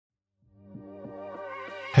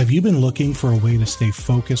Have you been looking for a way to stay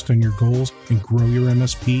focused on your goals and grow your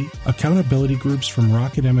MSP? Accountability groups from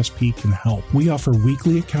Rocket MSP can help. We offer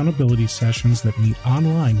weekly accountability sessions that meet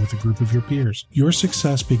online with a group of your peers. Your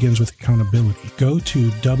success begins with accountability. Go to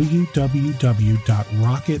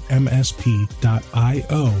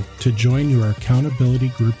www.rocketmsp.io to join your accountability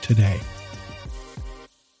group today.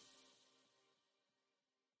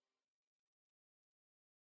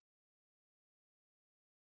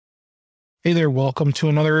 Hey there, welcome to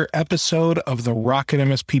another episode of the Rocket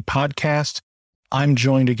MSP podcast. I'm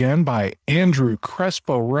joined again by Andrew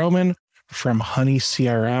Crespo-Roman from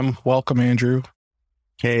HoneyCRM. Welcome, Andrew.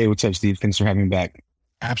 Hey, what's up, Steve? Thanks for having me back.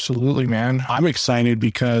 Absolutely, man. I'm excited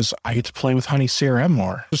because I get to play with HoneyCRM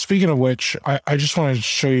more. So speaking of which, I just wanted to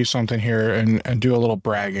show you something here and do a little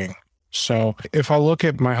bragging. So if I look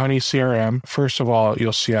at my HoneyCRM, first of all,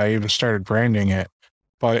 you'll see I even started branding it.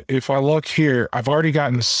 But if I look here, I've already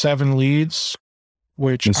gotten 7 leads,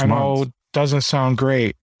 which I know doesn't sound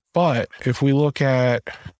great. But if we look at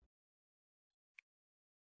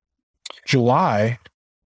July,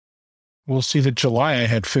 we'll see that July I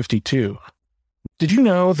had 52. Did you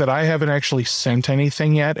know that I haven't actually sent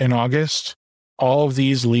anything yet in August? All of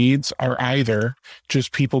these leads are either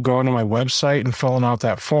just people going to my website and filling out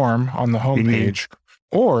that form on the homepage,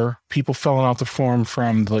 or people filling out the form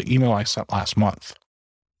from the email I sent last month.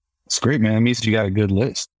 It's great, man. It means you got a good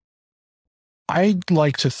list. I'd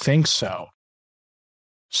like to think so.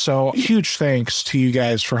 So huge thanks to you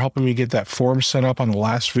guys for helping me get that form set up on the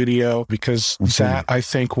last video, because that I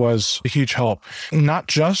think was a huge help. Not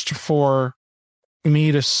just for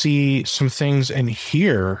me to see some things in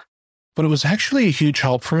here, but it was actually a huge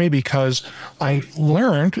help for me because I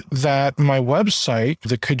learned that my website,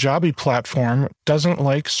 the Kajabi platform, doesn't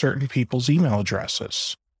like certain people's email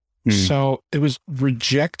addresses. So it was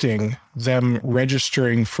rejecting them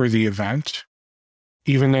registering for the event,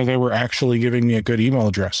 even though they were actually giving me a good email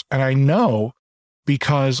address. And I know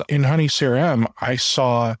because in HoneyCRM, I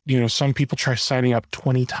saw, some people try signing up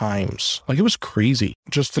 20 times. Like, it was crazy.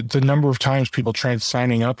 Just the number of times people tried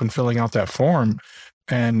signing up and filling out that form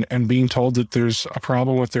and being told that there's a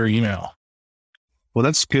problem with their email. Well,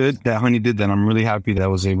 that's good that Honey did that. I'm really happy that I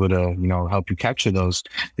was able to, help you capture those.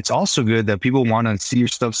 It's also good that people want to see your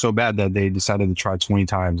stuff so bad that they decided to try 20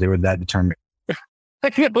 times. They were that determined.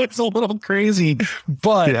 It's a little crazy,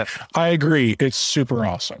 but yeah. I agree. It's super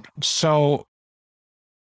awesome. So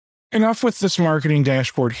enough with this marketing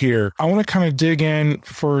dashboard here. I want to kind of dig in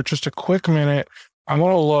for just a quick minute. I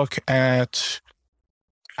want to look at,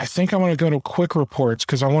 I think I want to go to quick reports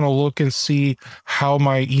because I want to look and see how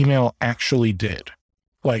my email actually did.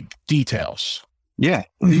 Like details. Yeah.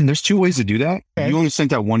 There's 2 ways to do that. Okay. You only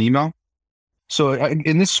sent out 1 email. So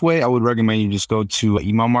in this way, I would recommend you just go to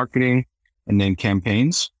email marketing and then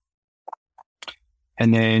campaigns.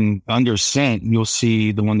 And then under sent, you'll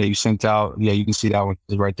see the one that you sent out. Yeah, you can see that one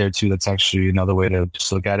right there too. That's actually another way to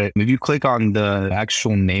just look at it. If you click on the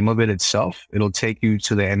actual name of it itself, it'll take you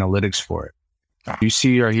to the analytics for it. You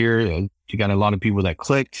see right here, you got a lot of people that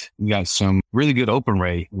clicked. You got some really good open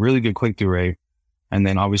rate, really good click-through rate. And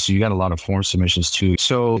then obviously you got a lot of form submissions too.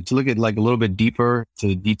 So to look at like a little bit deeper to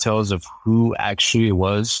the details of who actually it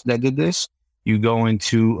was that did this, you go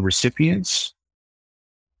into recipients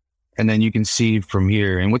and then you can see from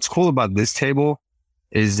here. And what's cool about this table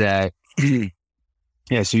is that,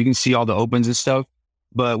 so you can see all the opens and stuff.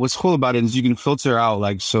 But what's cool about it is you can filter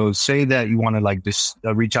out, so say that you want to just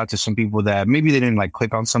reach out to some people that maybe they didn't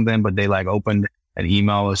click on something, but they opened an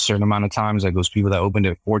email a certain amount of times, those people that opened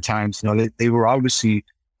it 4 times, they were obviously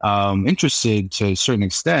interested to a certain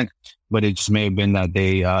extent, but it just may have been that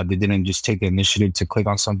they didn't just take the initiative to click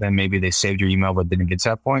on something. Maybe they saved your email, but didn't get to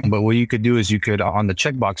that point. But what you could do is you could, on the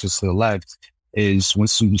checkboxes to the left, is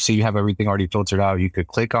once you see you have everything already filtered out, you could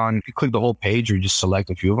click the whole page or just select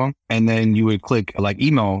a few of them. And then you would click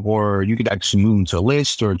email, or you could actually move them to a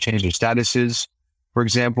list or change their statuses, for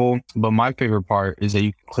example. But my favorite part is that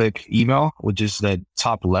you can click email, which is the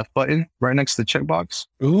top left button right next to the checkbox.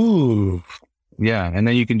 Ooh. Yeah. And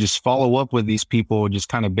then you can just follow up with these people just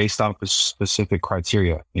kind of based off of specific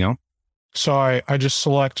criteria, So I just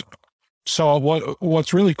select. So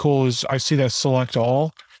what's really cool is I see that select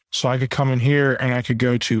all. So I could come in here and I could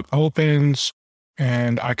go to opens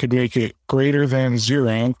and I could make it greater than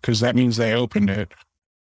 0 because that means they opened it.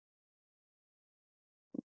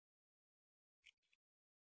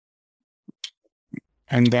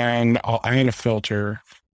 And then I'll add a filter,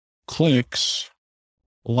 clicks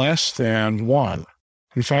less than 1.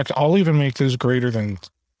 In fact, I'll even make this greater than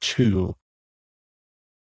 2.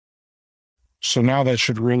 So now that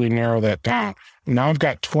should really narrow that down. Now I've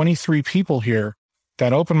got 23 people here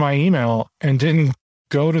that opened my email and didn't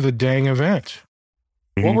go to the dang event?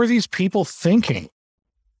 Mm-hmm. What were these people thinking?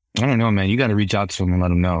 I don't know, man. You got to reach out to them and let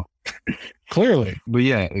them know. Clearly. But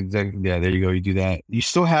yeah, exactly. Yeah, there you go. You do that. You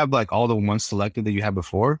still have like all the ones selected that you had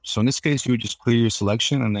before. So in this case, you would just clear your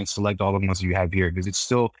selection and then select all the ones you have here because it's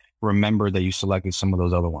still remember that you selected some of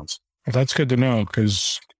those other ones. Well, that's good to know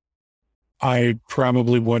because I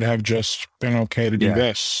probably would have just been okay to do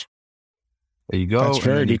this. There you go. That's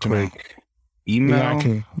very good to know.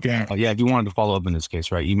 Email. If you wanted to follow up in this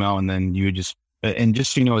case, right? Email, and then you would just, and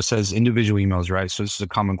just so you know, it says individual emails, right? So this is a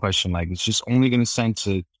common question. Like it's just only going to send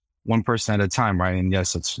to one person at a time, right? And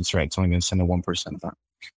yes, it's right. It's only going to send to one person at a time.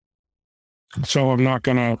 So I'm not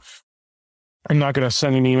gonna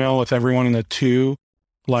send an email with everyone in the two,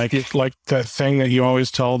 like that thing that you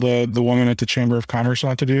always tell the woman at the Chamber of Commerce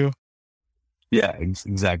not to do. Yeah,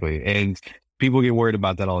 exactly. And people get worried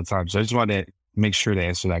about that all the time. So I just wanted to make sure to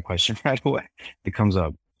answer that question right away. It comes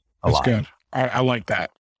up a lot. That's good. I like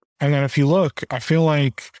that. And then if you look, I feel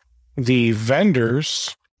like the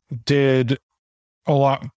vendors did a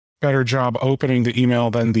lot better job opening the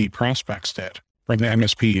email than the prospects did, or the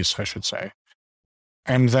MSPs, I should say.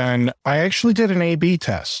 And then I actually did an A/B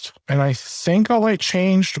test, and I think all I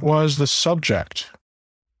changed was the subject.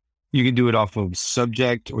 You can do it off of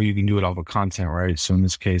subject or you can do it off of content, right? So in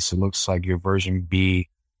this case, it looks like your version B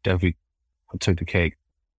definitely took the cake.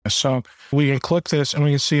 So we can click this and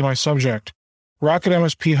we can see my subject. Rocket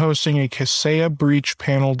MSP hosting a Kaseya breach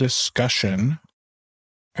panel discussion.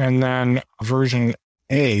 And then version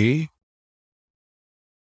A,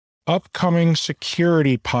 upcoming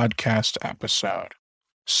security podcast episode.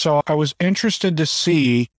 So I was interested to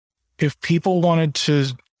see if people wanted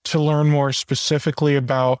to learn more specifically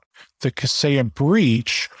about the Kaseya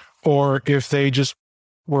breach or if they just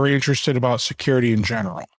were interested about security in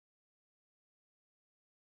general.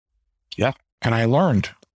 Yeah. And I learned.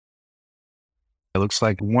 It looks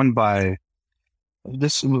like one by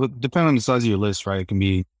this, depending on the size of your list, right? It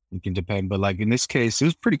can depend, but like in this case, it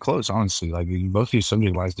was pretty close, honestly. Like both of your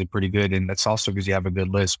subject lines did pretty good. And that's also because you have a good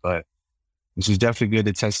list, but this is definitely good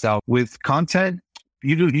to test out. With content,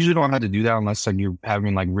 you usually don't have to do that unless like you're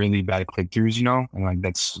having like really bad click-throughs, you know? And like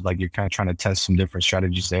that's like you're kind of trying to test some different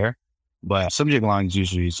strategies there. But subject lines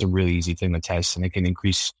usually is a really easy thing to test and it can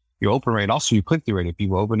increase your open rate. Also your click-through rate. If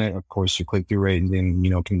people open it, of course, your click-through rate and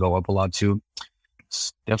then, can go up a lot too.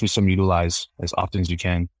 It's definitely something to utilize as often as you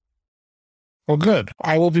can. Well, good.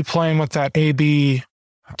 I will be playing with that A/B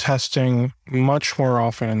testing much more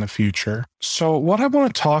often in the future. So what I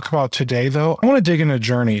want to talk about today, though, I want to dig into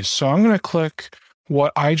journeys. So I'm going to click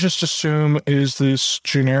what I just assume is this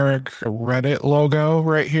generic Reddit logo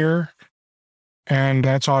right here. And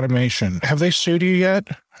that's automation. Have they sued you yet?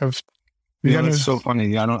 That's so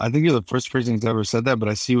funny. I think you're the first person who's ever said that, but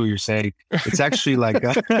I see what you're saying. It's actually like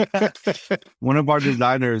one of our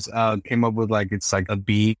designers came up with it's like a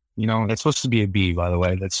bee, it's supposed to be a bee, by the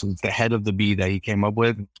way. That's the head of the bee that he came up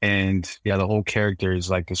with. And yeah, the whole character is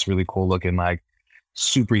like this really cool looking, like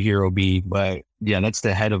superhero bee. But yeah, that's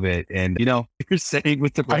the head of it. And you're saying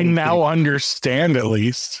with the I now understand, at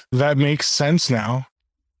least. That makes sense now.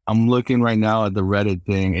 I'm looking right now at the Reddit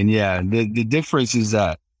thing. And yeah, the difference is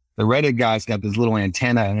that the Reddit guy's got this little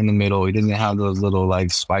antenna in the middle. He doesn't have those little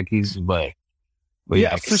spikies, but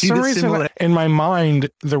yeah. For some reason, in my mind,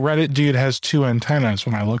 the Reddit dude has two antennas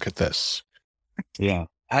when I look at this. Yeah.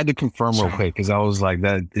 I had to confirm real quick because I was like,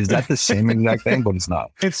 is that the same exact thing? But it's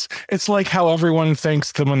not. It's like how everyone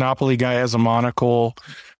thinks the Monopoly guy has a monocle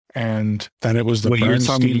and that it was the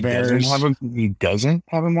Bernstein Bears. He doesn't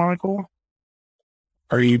have a monocle?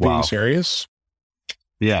 Are you being serious?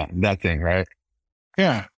 Yeah, that thing, right?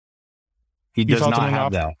 Yeah. He does not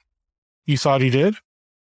have that. You thought he did?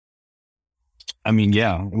 I mean,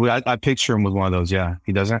 yeah. I picture him with one of those. Yeah.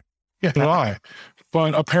 He doesn't? Yeah, do I.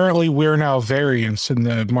 But apparently we're now variants in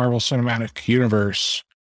the Marvel Cinematic Universe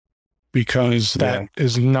because that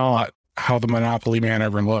is not how the Monopoly man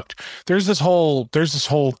ever looked. There's this whole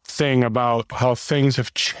thing about how things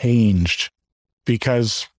have changed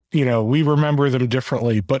because, we remember them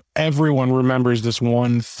differently, but everyone remembers this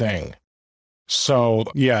one thing. So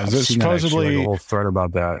yeah, supposedly a whole thread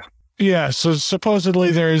about that. Yeah, so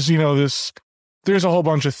supposedly there's there's a whole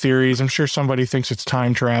bunch of theories. I'm sure somebody thinks it's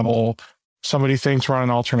time travel. Somebody thinks we're on an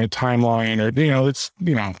alternate timeline, or it's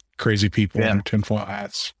crazy people in tinfoil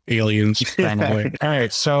hats, aliens, probably. All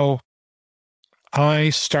right, so I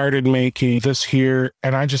started making this here,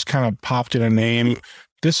 and I just kind of popped in a name.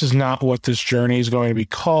 This is not what this journey is going to be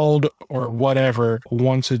called, or whatever.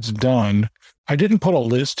 Once it's done. I didn't put a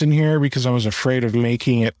list in here because I was afraid of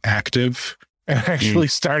making it active and actually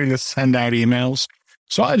starting to send out emails.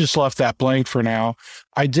 So I just left that blank for now.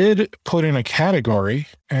 I did put in a category,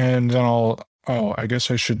 and then I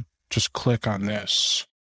guess I should just click on this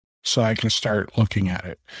so I can start looking at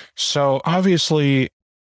it. So obviously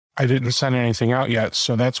I didn't send anything out yet,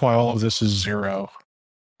 so that's why all of this is 0.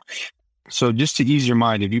 So just to ease your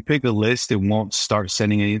mind, if you pick a list, it won't start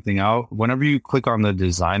sending anything out. Whenever you click on the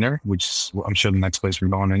designer, which is, I'm sure the next place we're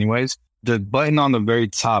going anyways, the button on the very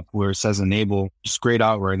top where it says enable is grayed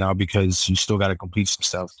out right now because you still got to complete some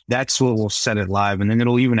stuff. That's what will set it live. And then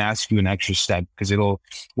it'll even ask you an extra step because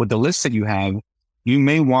with the list that you have, you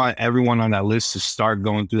may want everyone on that list to start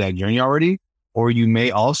going through that journey already, or you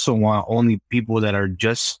may also want only people that are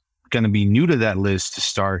just going to be new to that list to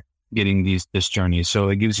start getting this journey. So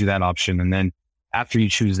it gives you that option. And then after you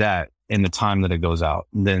choose that in the time that it goes out,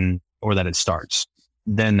 or that it starts,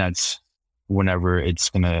 then that's whenever it's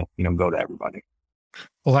going to, go to everybody.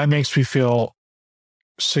 Well, that makes me feel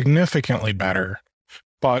significantly better,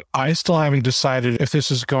 but I still haven't decided if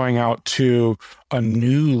this is going out to a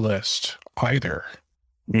new list either.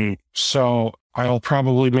 So I'll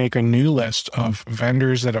probably make a new list of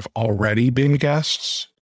vendors that have already been guests.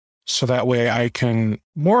 So that way I can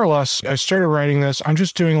more or less, I started writing this. I'm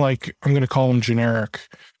just doing I'm going to call them generic.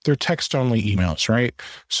 They're text only emails, right?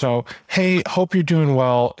 So, hey, hope you're doing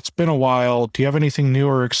well. It's been a while. Do you have anything new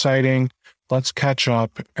or exciting? Let's catch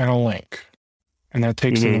up, and a link. And that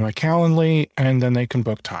takes them to my Calendly, and then they can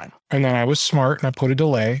book time. And then I was smart and I put a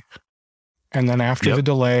delay. And then after the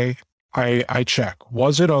delay, I check,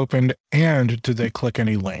 was it opened and did they click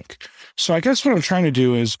any link? So I guess what I'm trying to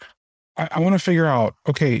do is I want to figure out,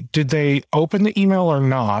 okay, did they open the email or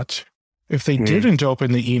not? If they didn't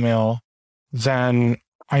open the email, then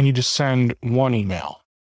I need to send one email,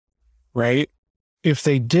 right? If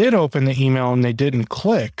they did open the email and they didn't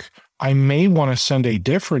click, I may want to send a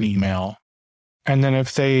different email. And then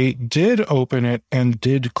if they did open it and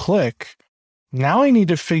did click, now I need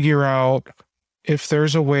to figure out if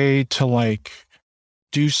there's a way to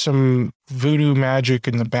do some voodoo magic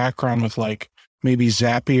in the background with maybe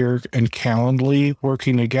Zapier and Calendly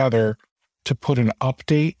working together to put an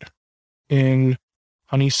update in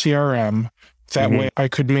HoneyCRM. That way I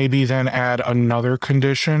could maybe then add another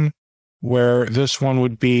condition where this one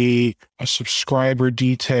would be a subscriber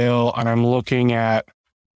detail, and I'm looking at,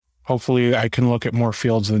 hopefully I can look at more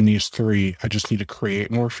fields than these 3. I just need to create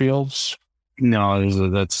more fields. No,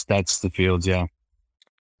 that's the fields, yeah.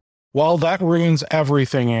 Well, that ruins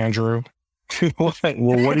everything, Andrew. Well,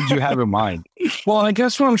 what did you have in mind? Well, I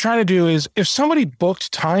guess what I'm trying to do is if somebody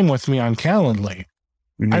booked time with me on Calendly,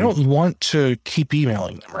 I don't want to keep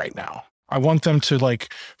emailing them right now. I want them to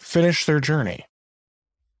finish their journey.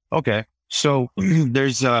 Okay. So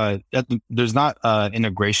there's not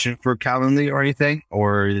integration for Calendly or anything,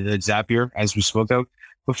 or the Zapier as we spoke of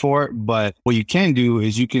before. But what you can do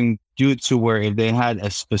is you can do it to where if they had a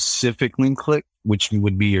specific link click, which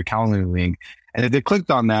would be your Calendly link, and if they clicked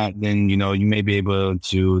on that, then, you may be able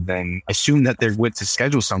to then assume that they're with to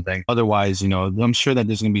schedule something. Otherwise, I'm sure that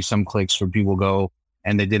there's going to be some clicks where people go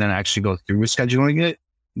and they didn't actually go through with scheduling it.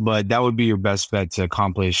 But that would be your best bet to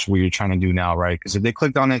accomplish what you're trying to do now, right? Because if they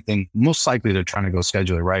clicked on it, then most likely they're trying to go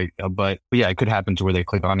schedule it, right? But yeah, it could happen to where they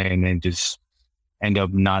click on it and then just end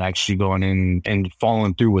up not actually going in and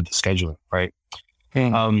following through with the scheduling, right?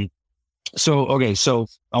 So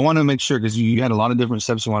I want to make sure, because you had a lot of different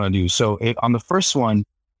steps you want to do. So on the first one,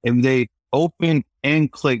 if they open and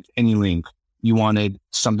clicked any link, you wanted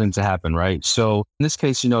something to happen, right? So in this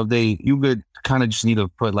case, you could kind of just need to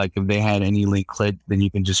put if they had any link clicked, then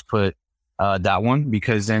you can just put that one,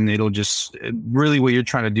 because then it'll just really what you're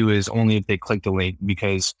trying to do is only if they click the link,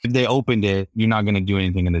 because if they opened it, you're not going to do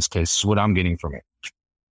anything in this case. Is what I'm getting from it.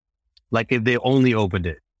 If they only opened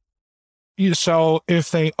it. So if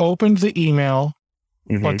they opened the email,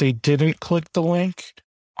 but they didn't click the link,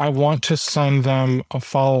 I want to send them a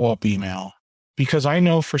follow-up email, because I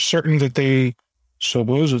know for certain that they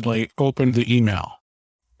supposedly opened the email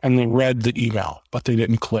and they read the email, but they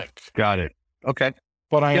didn't click. Got it. Okay.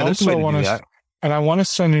 But I also want to, and I want to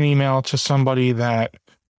send an email to somebody that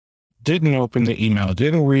didn't open the email,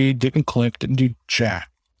 didn't read, didn't click, didn't do chat.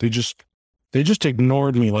 They just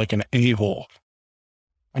ignored me like an a-hole.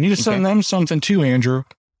 I need to send them something too, Andrew.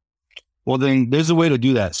 Well, then there's a way to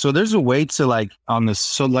do that. So there's a way to on the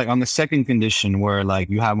second condition where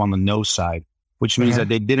you have on the no side, which means that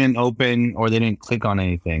they didn't open or they didn't click on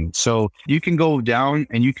anything. So you can go down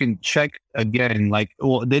and you can check again,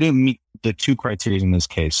 they didn't meet the 2 criteria in this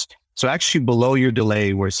case. So actually below your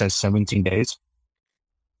delay where it says 17 days,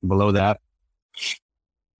 below that,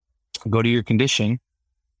 go to your condition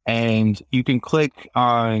and you can click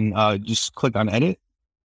on, just click on edit.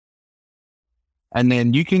 And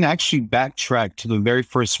then you can actually backtrack to the very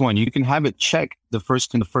first one. You can have it check the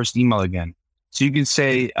first email again. So you can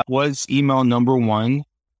say, was email number 1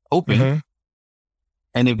 open? Mm-hmm.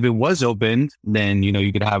 And if it was opened, then,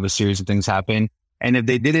 you could have a series of things happen. And if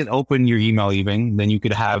they didn't open your email even, then you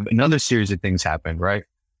could have another series of things happen, right?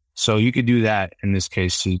 So you could do that in this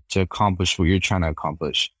case to accomplish what you're trying to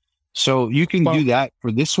accomplish. So you can do that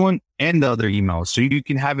for this one and the other emails. So you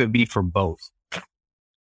can have it be for both.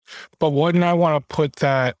 But wouldn't I want to put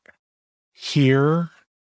that here?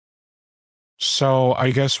 So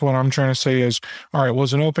I guess what I'm trying to say is, all right,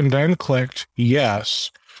 was it opened and clicked?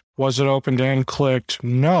 Yes. Was it opened and clicked?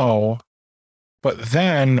 No. But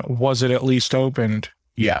then, was it at least opened?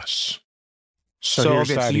 Yes. So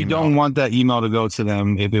you don't want that email to go to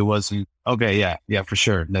them if it wasn't. Okay, yeah, for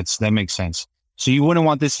sure. That makes sense. So you wouldn't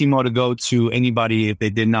want this email to go to anybody if they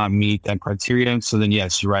did not meet that criteria. So then,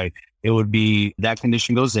 yes, you're right. It would be that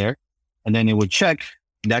condition goes there, and then it would check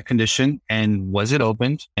that condition and was it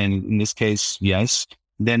opened? And in this case, yes.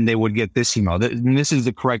 Then they would get this email. And this is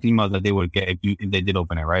the correct email that they would get if they did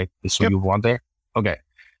open it, right? This is what you want there. Okay.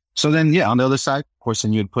 So then, on the other side, of course,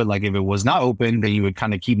 then you would put like, if it was not open, then you would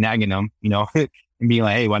kind of keep nagging them, and be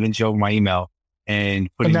like, hey, why didn't you open my email? And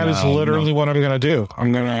that is literally what I'm going to do.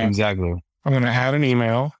 I'm going to add an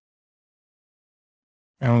email,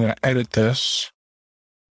 and I'm going to edit this,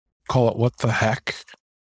 call it what the heck.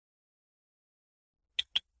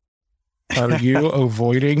 Are you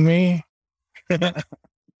avoiding me?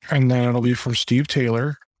 And then it'll be from Steve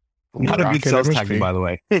Taylor. Not a good sales tactic, by the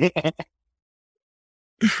way.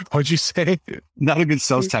 What'd you say? Not a good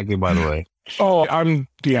sales tactic, by the way. Oh, I don't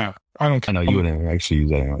care. I know you wouldn't actually use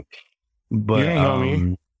that anyway. But you don't know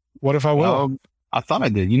me. What if I will? I thought I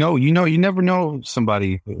did. You never know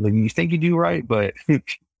somebody. Like, you think you do right, but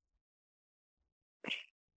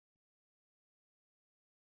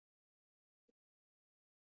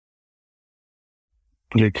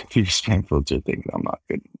your computer spam filter thing. I'm not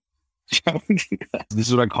good. This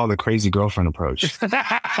is what I call the crazy girlfriend approach.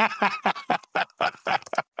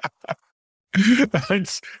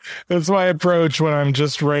 That's my approach when I'm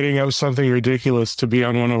just writing out something ridiculous to be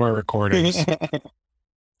on one of our recordings.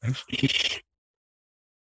 And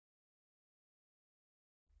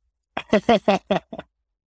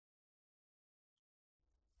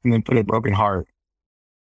then put a broken heart.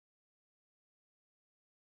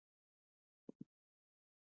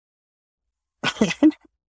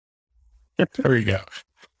 There we go.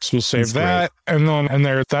 So we'll save that, and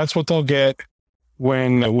then that's what they'll get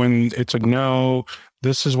when it's a no.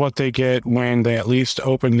 This is what they get when they at least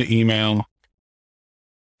open the email.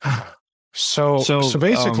 So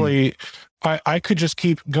basically, I could just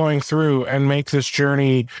keep going through and make this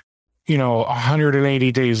journey,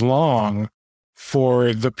 180 days long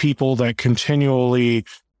for the people that continually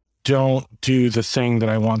don't do the thing that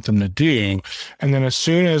I want them to do. And then as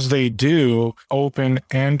soon as they do open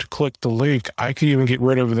and click the link, I could even get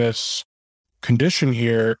rid of this condition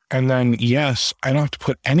here. And then, yes, I don't have to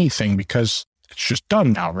put anything because it's just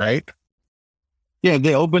done now, right? Yeah,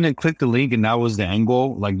 they open and click the link, and that was the end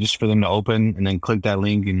goal, like just for them to open and then click that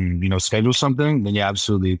link and, schedule something, then yeah,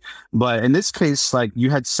 absolutely. But in this case, like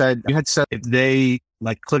you had said if they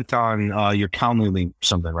like clicked on your Calendly link or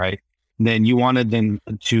something, right? Then you wanted them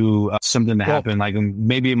to something to happen, like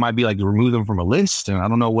maybe it might be like remove them from a list, and I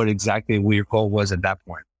don't know what exactly your goal was at that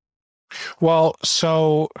point. Well,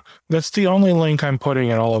 so that's the only link I'm putting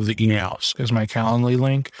in all of the emails is my Calendly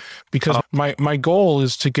link, because my goal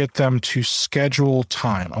is to get them to schedule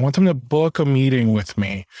time. I want them to book a meeting with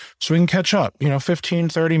me so we can catch up, 15,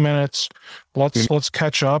 30 minutes. Let's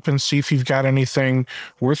catch up and see if you've got anything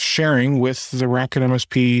worth sharing with the Racket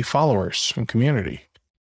MSP followers and community.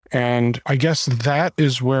 And I guess that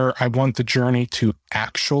is where I want the journey to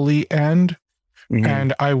actually end. Mm-hmm.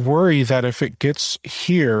 And I worry that if it gets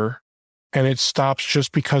here and it stops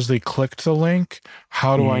just because they clicked the link,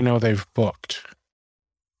 how do I know they've booked?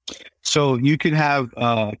 So you can have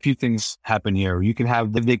a few things happen here. You can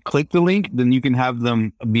have, if they click the link, then you can have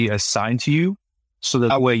them be assigned to you. So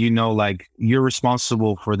that way, like you're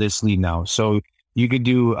responsible for this lead now. So you could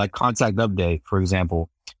do a contact update, for example.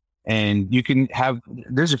 And you can have,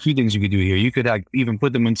 there's a few things you could do here. You could even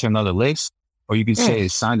put them into another list, or you could say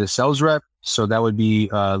assign a sales rep. So that would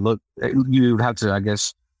be, you would have to, I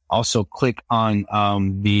guess, also click on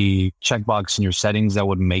the checkbox in your settings that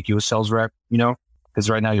would make you a sales rep,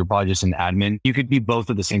 because right now you're probably just an admin. You could be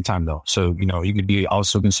both at the same time though. So, you could be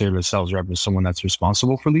also considered a sales rep as someone that's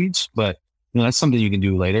responsible for leads, but that's something you can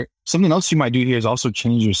do later. Something else you might do here is also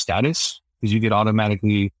change your status, because you could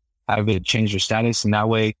automatically have it change your status. And that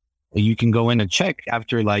way, you can go in and check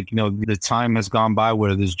after the time has gone by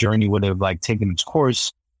where this journey would have taken its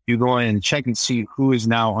course. You go in and check and see who is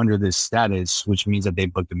now under this status, which means that they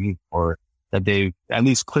booked a meeting or that they at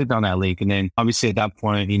least clicked on that link. And then obviously at that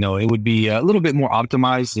point, it would be a little bit more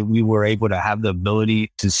optimized if we were able to have the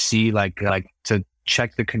ability to see to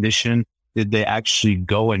check the condition. Did they actually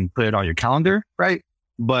go and put it on your calendar? Right.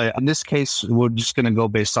 But in this case, we're just going to go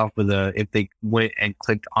based off of if they went and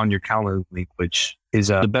clicked on your calendar link, which is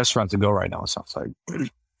the best route to go right now, it sounds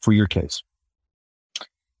like, for your case.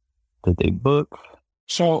 Did they book?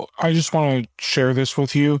 So I just want to share this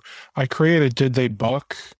with you. I created Did They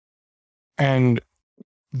Book? And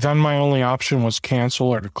then my only option was cancel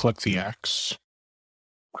or to click the X.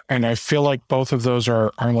 And I feel like both of those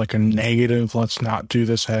are like a negative, let's not do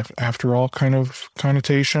this after all kind of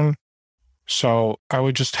connotation. So I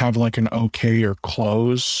would just have like an okay or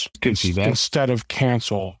close instead of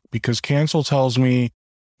cancel, because cancel tells me,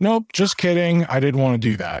 nope, just kidding. I didn't want to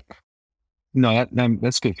do that. No,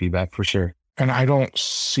 that's good feedback for sure. And I don't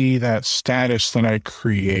see that status that I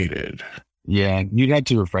created. Yeah, you'd have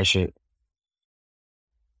to refresh it.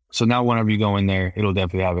 So now whenever you go in there, it'll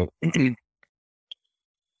definitely have it.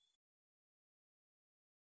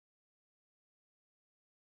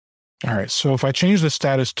 All right, so if I change the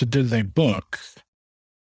status to Did They Book,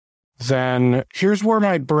 then here's where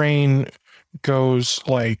my brain goes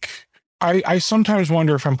I sometimes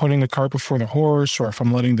wonder if I'm putting the cart before the horse or if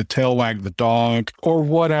I'm letting the tail wag the dog or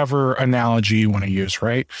whatever analogy you want to use,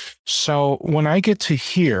 right? So when I get to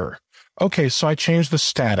here, okay, so I changed the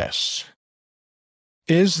status.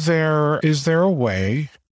 Is there a way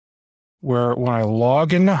where when I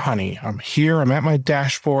log into Honey, I'm here, I'm at my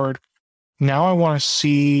dashboard, now I want to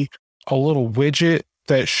see a little widget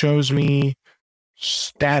that shows me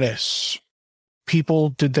status. People,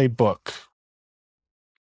 did they book?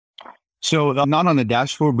 So not on the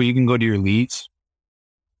dashboard, but you can go to your leads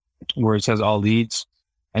where it says all leads.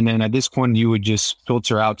 And then at this point, you would just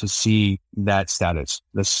filter out to see that status.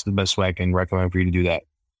 That's the best way I can recommend for you to do that.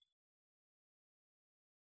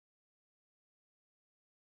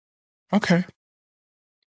 Okay.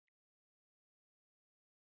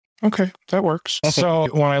 Okay, that works. So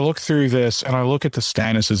when I look through this and I look at the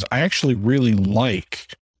statuses, I actually really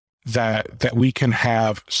like that we can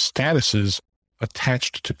have statuses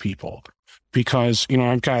attached to people, because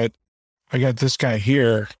I got this guy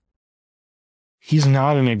here. He's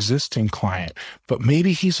not an existing client, but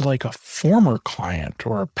maybe he's like a former client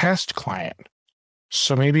or a past client.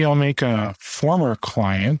 So maybe I'll make a former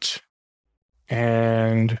client,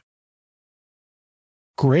 and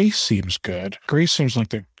gray seems good. Gray seems like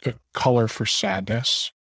the color for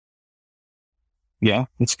sadness. Yeah,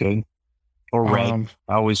 it's good. Or red.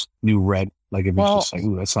 I always knew red. Like if it's just like,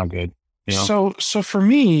 ooh, that's not good. So for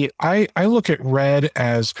me, I look at red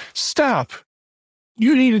as stop.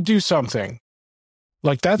 You need to do something.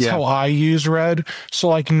 Like that's how I use red. So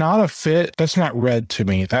like not a fit. That's not red to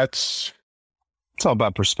me. It's all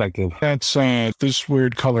about perspective. That's this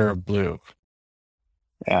weird color of blue.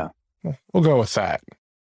 Yeah. We'll go with that.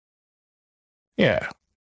 Yeah,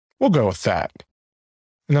 we'll go with that.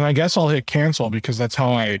 And then I guess I'll hit cancel because that's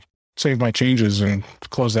how I save my changes and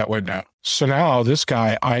close that window. So now this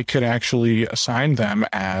guy, I could actually assign them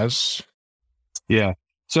as. Yeah.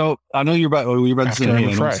 So I know you're about to say,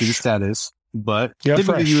 hey, I don't see the status, but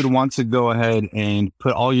typically you would want to go ahead and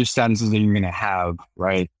put all your statuses that you're going to have,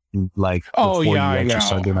 right? Like, before you actually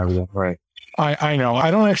start doing everything, right? I know.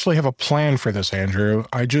 I don't actually have a plan for this, Andrew.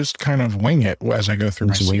 I just kind of wing it as I go through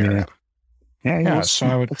my CRM. Yeah,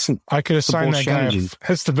 so I could assign that guy.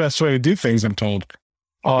 That's the best way to do things, I'm told.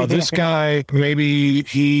 This guy, maybe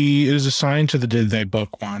he is assigned to the Did They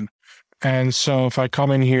Book one. And so if I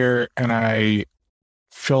come in here and I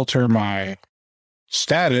filter my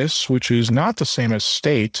status, which is not the same as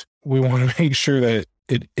state, we want to make sure that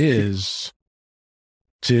it is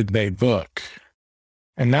Did They Book.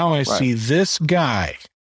 And now I see this guy,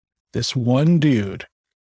 this one dude,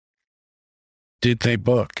 did they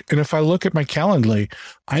book? And if I look at my Calendly,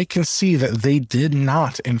 I can see that they did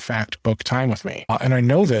not, in fact, book time with me. And I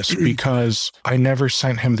know this because I never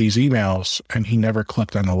sent him these emails and he never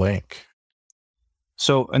clicked on the link.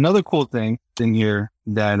 So another cool thing in here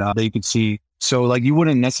that you could see, so like you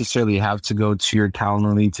wouldn't necessarily have to go to your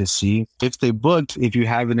Calendly to see if they booked, if you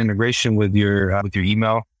have an integration with your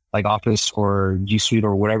email, like Office or G Suite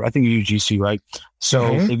or whatever. I think you use G Suite, right?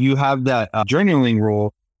 So if you have that journaling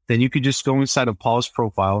rule, then you could just go inside of Paul's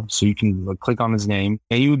profile. So you can click on his name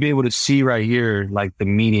and you would be able to see right here, like the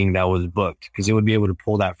meeting that was booked, because it would be able to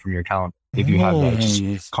pull that from your calendar. if you have that.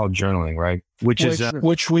 It's called journaling, right?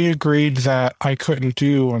 Which we agreed that I couldn't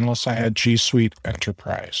do unless I had G Suite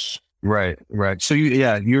Enterprise. Right. So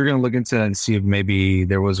you're going to look into that and see if maybe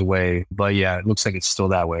there was a way, but yeah, it looks like it's still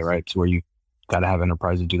that way, right? To where you got to have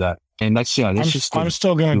Enterprise to do that. And I'm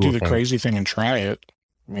still going to do the crazy thing and try it.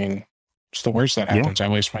 I mean, it's the worst that happens. I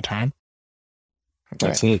waste my time.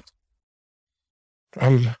 That's it.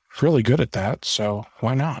 I'm really good at that, so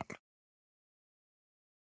why not?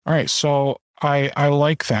 All right, so I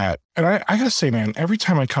like that. And I gotta say, man, every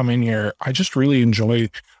time I come in here, I just really enjoy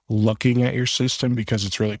looking at your system because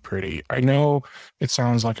it's really pretty. I know it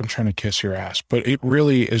sounds like I'm trying to kiss your ass, but it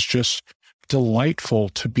really is just delightful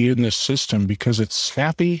to be in this system because it's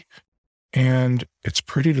snappy and it's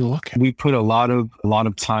pretty to look at. We put a lot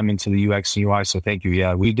of time into the UX and UI, so thank you.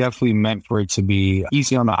 Yeah, we definitely meant for it to be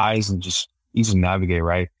easy on the eyes and just easy to navigate,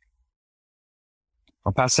 right?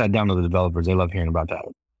 I'll pass that down to the developers. They love hearing about that.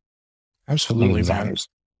 Absolutely, man.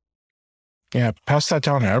 Yeah, pass that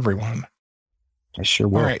down to everyone. I sure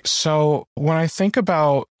will. All right, so when I think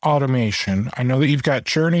about automation, I know that you've got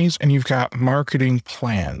journeys and you've got marketing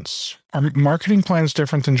plans. Are marketing plans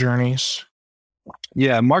different than journeys?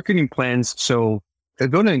 Yeah, marketing plans. So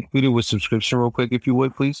go to include it with subscription real quick, if you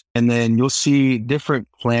would, please. And then you'll see different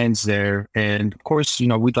plans there. And of course,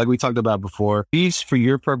 we talked about before, these for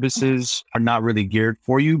your purposes are not really geared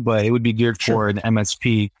for you, but it would be geared for an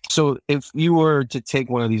MSP. So if you were to take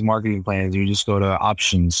one of these marketing plans, you just go to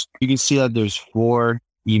options, you can see that there's 4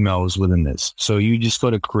 emails within this. So you just go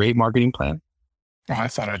to create marketing plan. Oh, I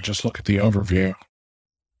thought I'd just look at the overview.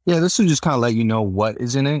 Yeah, this will just kind of let you know what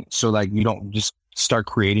is in it. So like you don't just start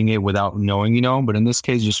creating it without knowing, but in this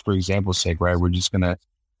case, just for example's sake, right, we're just going to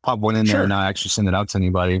pop one in there and not actually send it out to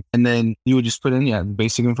anybody. And then you would just put in,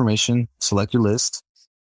 basic information, select your list.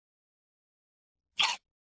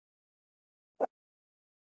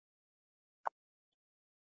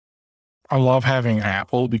 I love having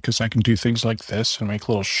Apple because I can do things like this and make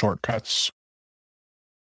little shortcuts.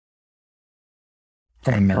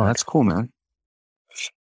 Oh, that's cool, man.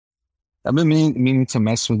 I've been meaning to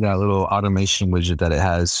mess with that little automation widget that it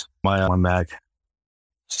has on my Mac to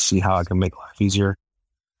see how I can make life easier.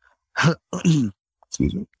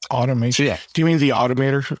 Excuse me. Automation? So, do you mean the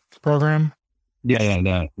Automator program?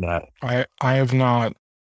 Yeah, that. I have not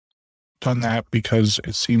done that because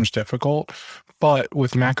it seems difficult, but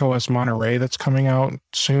with macOS Monterey that's coming out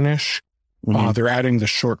soonish, they're adding the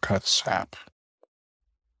Shortcuts app.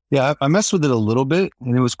 Yeah, I messed with it a little bit,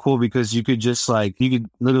 and it was cool because you could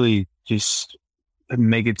literally just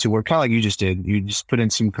make it to work, kind of like you just did. You just put in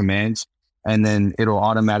some commands, and then it'll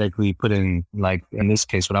automatically put in, like in this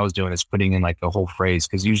case, what I was doing is putting in like a whole phrase,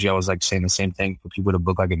 because usually I was like saying the same thing for people to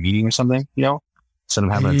book like a meeting or something, instead of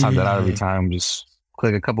having to type that out every time. Just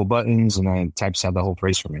click a couple buttons, and then it types out the whole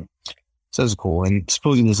phrase for me. So that's cool, and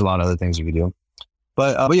supposedly there's a lot of other things you could do.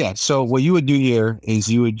 But yeah, so what you would do here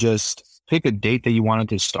is you would just pick a date that you wanted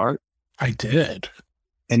to start. I did.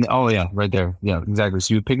 And right there. Yeah, exactly.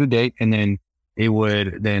 So you would pick the date, and then it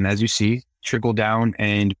would then, as you see, trickle down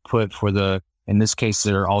and put in this case,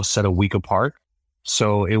 they're all set a week apart.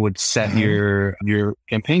 So it would set your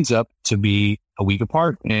campaigns up to be a week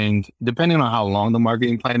apart. And depending on how long the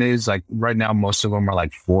marketing plan is, like right now, most of them are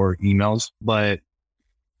like 4 emails, but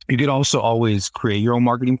you could also always create your own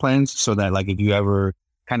marketing plans so that like if you ever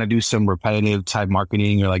kind of do some repetitive type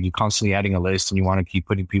marketing, or like you're constantly adding a list and you want to keep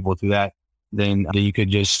putting people through that, then you could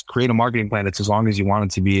just create a marketing plan that's as long as you want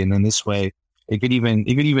it to be. And then this way you could even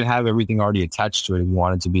have everything already attached to it if you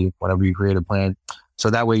want it to be, whatever you create a plan. So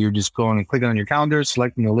that way you're just going and clicking on your calendar,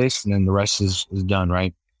 selecting the list, and then the rest is done,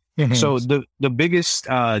 right? Mm-hmm. So the biggest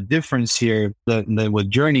difference here with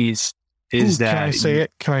journeys is that...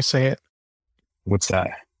 Can I say it? What's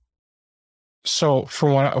that? So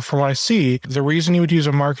from what I see, the reason you would use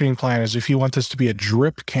a marketing plan is if you want this to be a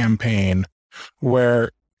drip campaign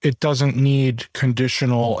where it doesn't need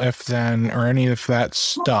conditional if then or any of that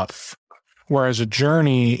stuff. Whereas a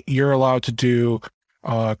journey, you're allowed to do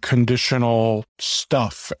conditional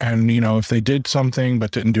stuff. And, if they did something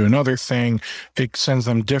but didn't do another thing, it sends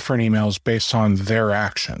them different emails based on their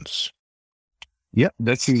actions. Yep,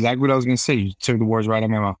 that's exactly what I was going to say. You took the words right out of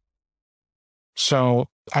my mouth. So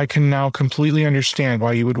I can now completely understand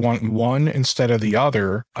why you would want one instead of the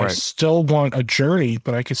other. Right. I still want a journey,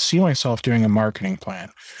 but I could see myself doing a marketing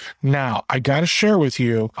plan. Now, I got to share with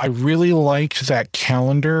you, I really liked that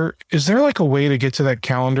calendar. Is there like a way to get to that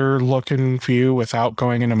calendar look and view without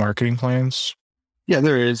going into marketing plans? Yeah,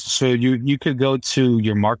 there is. So you could go to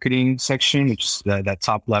your marketing section, which is that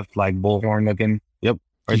top left, like bullhorn looking. Yep,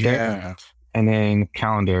 right there. And then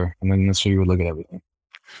calendar, and then that's where you would look at everything.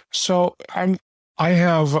 So I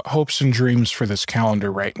have hopes and dreams for this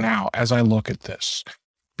calendar right now as I look at this,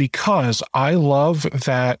 because I love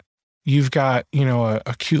that you've got,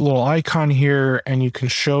 a cute little icon here, and you can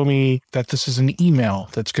show me that this is an email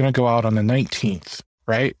that's going to go out on the 19th,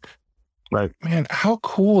 right? Right. Man, how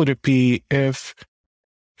cool would it be if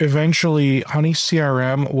eventually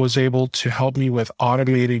HoneyCRM was able to help me with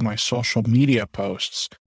automating my social media posts.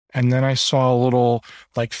 And then I saw a little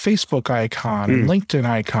like Facebook icon and LinkedIn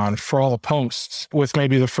icon for all the posts with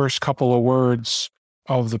maybe the first couple of words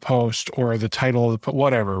of the post or the title of the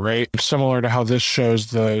whatever, right? Similar to how this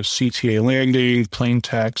shows the CTA landing, plain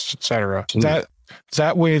text, etc.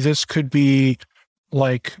 That way this could be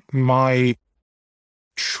like my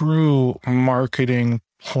true marketing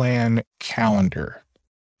plan calendar.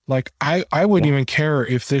 Like I wouldn't even care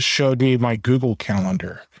if this showed me my Google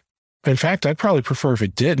Calendar. In fact, I'd probably prefer if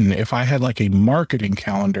it didn't, if I had like a marketing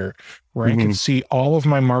calendar where I could see all of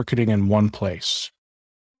my marketing in one place.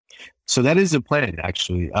 So that is the plan,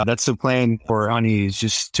 actually. That's the plan for Honey, is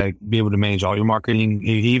just to be able to manage all your marketing,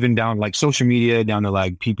 even down like social media, down to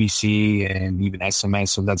like PPC and even SMS.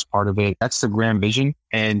 So that's part of it. That's the grand vision.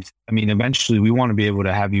 And I mean, eventually we want to be able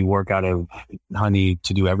to have you work out of Honey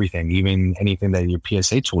to do everything, even anything that your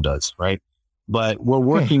PSA tool does, right? But we're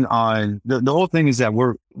working on the whole thing is that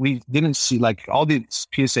we didn't see like all these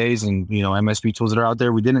PSAs and, MSP tools that are out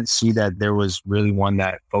there. We didn't see that there was really one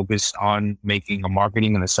that focused on making a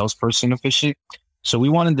marketing and a salesperson efficient. So we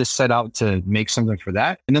wanted to set out to make something for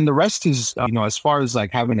that. And then the rest is, as far as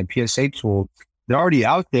like having a PSA tool, they're already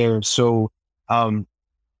out there. So,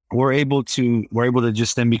 we're able to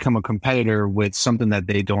just then become a competitor with something that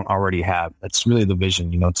they don't already have. That's really the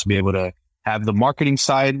vision, to be able to have the marketing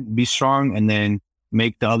side be strong and then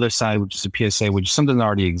make the other side, which is a PSA, which is something that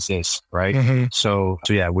already exists, right? So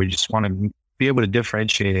yeah, we just want to be able to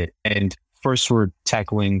differentiate it. And first we're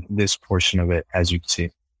tackling this portion of it, as you can see.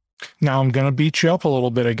 Now I'm going to beat you up a little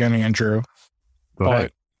bit again, Andrew. Go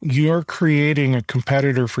ahead. You're creating a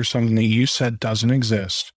competitor for something that you said doesn't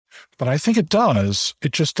exist. But I think it does.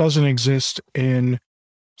 It just doesn't exist in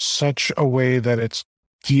such a way that it's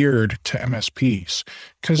geared to MSPs.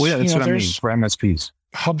 Because that's what I mean for MSPs.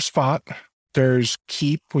 HubSpot, there's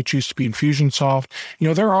Keep, which used to be Infusionsoft.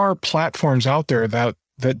 There are platforms out there that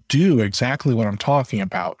do exactly what I'm talking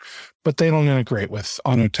about, but they don't integrate with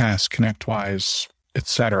Autotask, ConnectWise,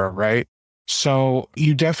 etc. Right? So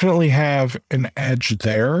you definitely have an edge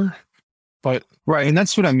there. But right. And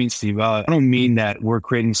that's what I mean, Steve. I don't mean that we're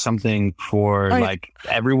creating something for like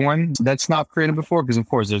everyone that's not created before. Because of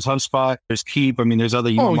course there's HubSpot, there's Keep. I mean, there's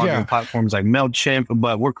other marketing platforms like MailChimp,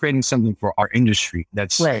 but we're creating something for our industry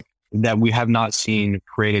that we have not seen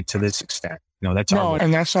created to this extent. That's our goal.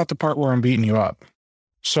 And that's not the part where I'm beating you up.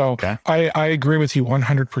 So I agree with you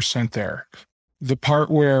 100% there. The part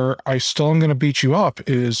where I still am going to beat you up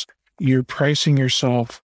is you're pricing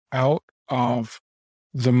yourself out of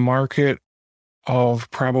the market of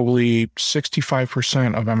probably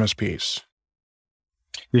 65% of MSPs.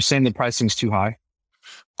 You're saying the pricing's too high?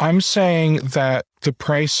 I'm saying that the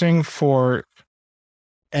pricing for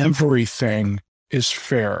everything is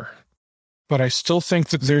fair, but I still think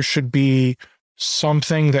that there should be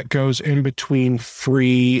something that goes in between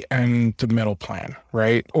free and the middle plan,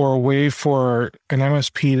 right? Or a way for an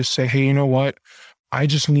MSP to say, hey, you know what? I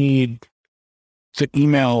just need the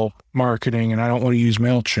email marketing and I don't want to use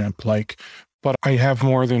MailChimp, but I have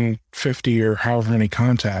more than 50 or however many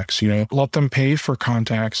contacts, let them pay for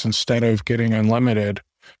contacts instead of getting unlimited.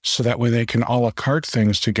 So that way they can a la carte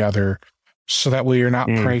things together. So that way you're not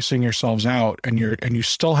pricing yourselves out and you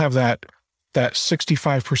still have that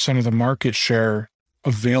 65% of the market share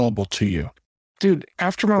available to you. Dude,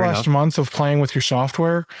 after my last month of playing with your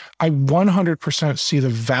software, I 100% see the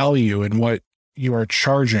value in what you are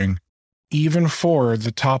charging, even for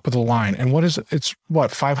the top of the line. And what is it? It's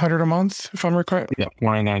what, $500 a month, if I'm correct? Yeah,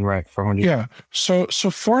 $499, right? $400. Yeah. So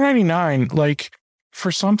 $499, like for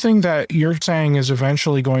something that you're saying is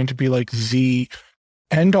eventually going to be like the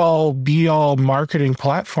end all be all marketing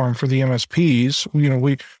platform for the MSPs,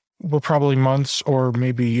 we're probably months or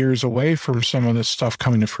maybe years away from some of this stuff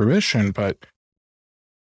coming to fruition, but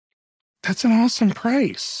that's an awesome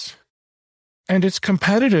price. And it's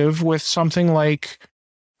competitive with something like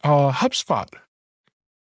HubSpot.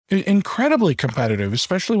 Incredibly competitive,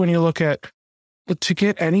 especially when you look at to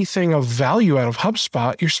get anything of value out of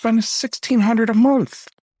HubSpot, you're spending $1,600 a month.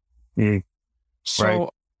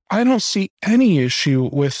 So I don't see any issue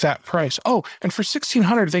with that price. Oh, and for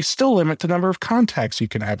 $1,600, they still limit the number of contacts you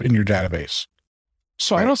can have in your database.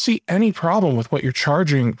 So I don't see any problem with what you're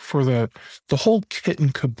charging for the whole kit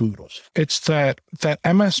and caboodle. It's that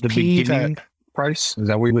MSP price? Is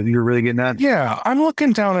that what you're really getting at? Yeah, I'm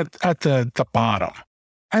looking down at the bottom.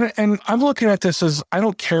 And I'm looking at this as I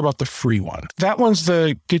don't care about the free one. That one's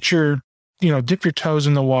the dip your toes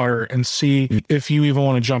in the water and see if you even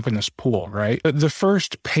want to jump in this pool, right? The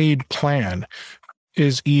first paid plan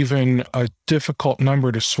is even a difficult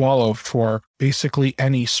number to swallow for basically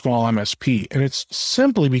any small MSP. And it's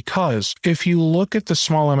simply because if you look at the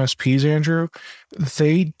small MSPs, Andrew,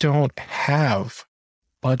 they don't have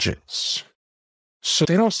budgets. So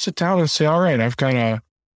they don't sit down and say, all right, I've got a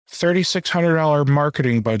 $3,600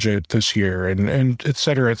 marketing budget this year and et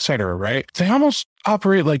cetera, right? They almost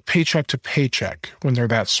operate like paycheck to paycheck when they're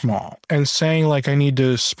that small. And saying like, I need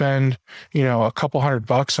to spend, a couple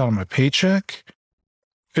 $100 on my paycheck,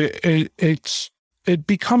 it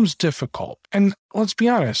becomes difficult. And let's be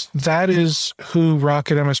honest, that is who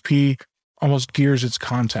Rocket MSP almost gears its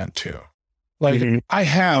content to. Like I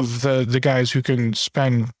have the guys who can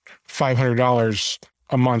spend $500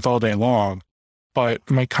 a month all day long, but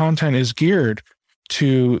my content is geared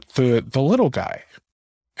to the little guy.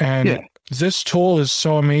 And this tool is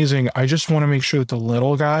so amazing. I just want to make sure that the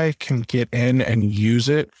little guy can get in and use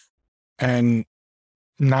it and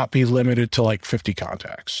not be limited to like 50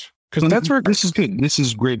 contacts. Because that's where this is good. This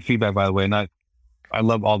is great feedback, by the way. And I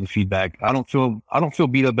love all the feedback. I don't feel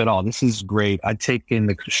beat up at all. This is great. I take in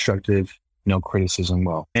the constructive, criticism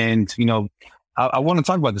well. And, I want to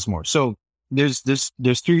talk about this more. So there's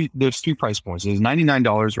three price points. There's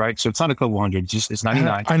 $99, right? So it's not a couple hundred, it's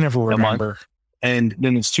 $99. I never remember. And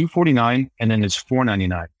then it's $249 and then it's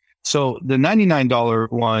 $499. So the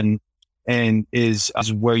 $99 one is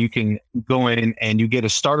where you can go in and you get a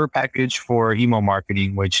starter package for email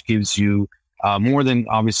marketing, which gives you more than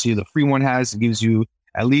obviously the free one has. It gives you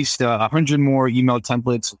at least 100 more email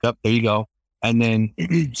templates. Yep, there you go. And then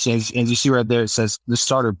it says, as you see right there, it says the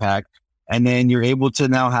starter pack. And then you're able to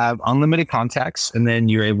now have unlimited contacts, and then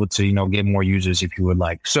you're able to, get more users if you would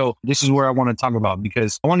like. So this is where I want to talk about,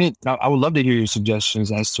 because I would love to hear your suggestions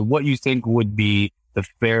as to what you think would be the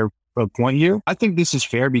fair point here. I think this is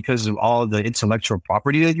fair because of all the intellectual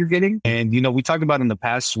property that you're getting. And, we talked about in the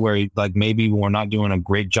past where like maybe we're not doing a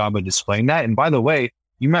great job of displaying that. And by the way,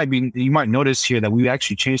 you might notice here that we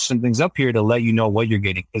actually changed some things up here to let you know what you're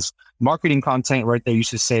getting, because marketing content right there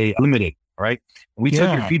used to say limited. Right. We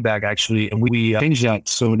took your feedback actually, and we changed that.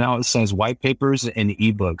 So now it says white papers and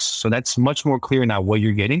ebooks. So that's much more clear now what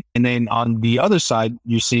you're getting. And then on the other side,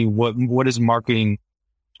 you see what does marketing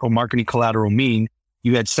or marketing collateral mean?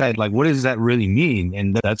 You had said like, what does that really mean?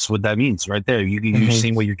 And that's what that means right there. You're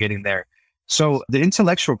seeing what you're getting there. So the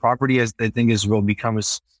intellectual property, as I think will become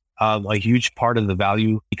a huge part of the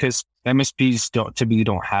value, because MSPs typically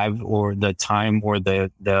don't have or the time or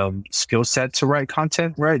the skill set to write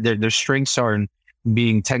content, right? Their strengths are in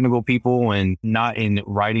being technical people and not in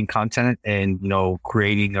writing content and,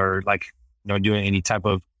 creating or doing any type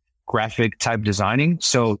of graphic type designing.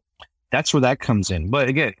 So that's where that comes in. But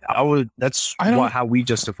again, how we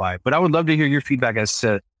justify it. But I would love to hear your feedback as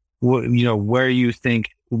to what you think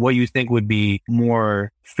would be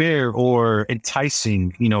more fair or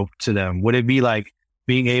enticing, to them. Would it be like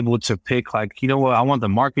being able to pick like, I want the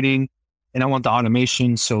marketing and I want the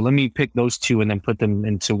automation. So let me pick those two and then put them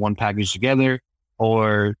into one package together?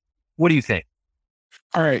 Or what do you think?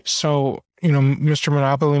 All right. So, Mr.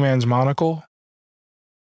 Monopoly Man's monocle.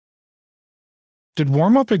 Did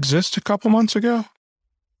warm up exist a couple months ago?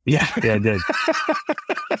 Yeah, it did.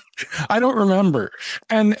 I don't remember.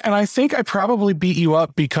 And I think I probably beat you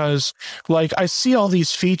up because like I see all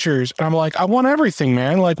these features and I'm like, I want everything,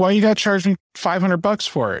 man. Like, why you got to charge me $500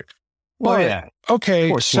 for it? Well, yeah. Okay.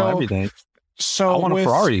 Of course, so everything. So I want a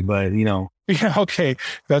Ferrari, but Yeah, okay.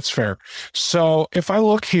 That's fair. So if I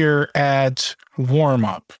look here at warm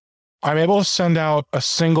up, I'm able to send out a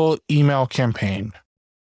single email campaign.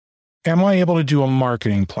 Am I able to do a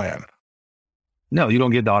marketing plan? No, you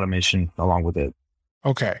don't get the automation along with it.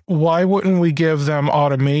 Okay. Why wouldn't we give them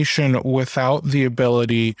automation without the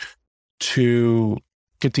ability to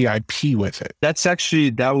get the IP with it? That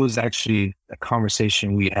was actually a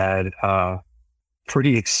conversation we had. It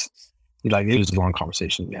was a long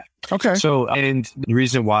conversation. Yeah. Okay. So, and the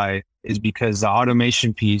reason why is because the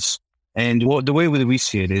automation piece, and the way that we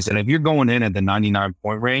see it is that if you're going in at the 99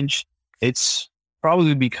 point range, it's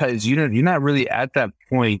probably because you're not really at that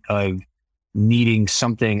point of needing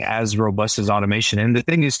something as robust as automation. And the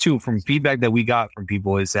thing is too, from feedback that we got from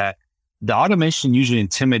people, is that the automation usually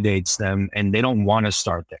intimidates them and they don't want to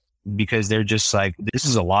start there because they're just like, this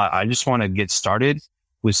is a lot. I just want to get started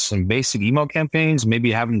with some basic email campaigns,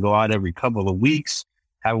 maybe have them go out every couple of weeks,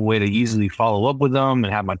 have a way to easily follow up with them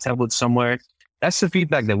and have my template somewhere. That's the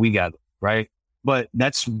feedback that we got, right? But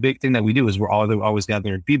that's the big thing that we do is we're always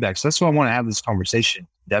gathering feedback. So that's why I want to have this conversation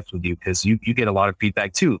in depth with you, because you get a lot of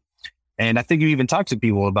feedback too. And I think you even talk to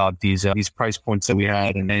people about these price points that we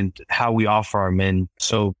had and how we offer them. And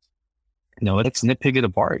so, let's nitpick it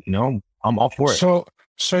apart. I'm all for it. So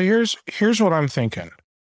here's what I'm thinking.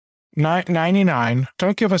 99,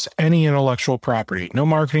 don't give us any intellectual property, no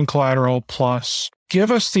marketing collateral, plus give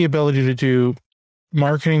us the ability to do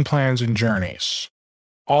marketing plans and journeys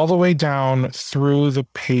all the way down through the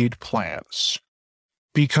paid plans.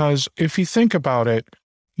 Because if you think about it,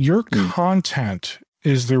 your content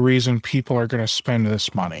is the reason people are going to spend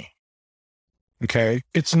this money. Okay?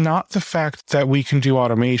 It's not the fact that we can do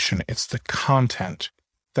automation, it's the content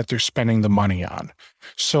that they're spending the money on.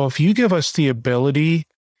 So if you give us the ability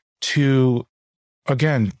to,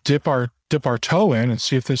 again, dip our toe in and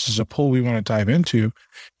see if this is a pool we want to dive into,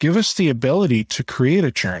 give us the ability to create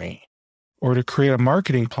a journey or to create a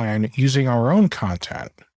marketing plan using our own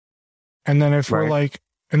content. And then if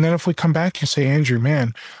if we come back and say, Andrew,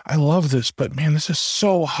 man, I love this, but man, this is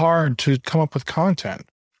so hard to come up with content.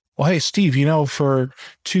 Well, hey, Steve, for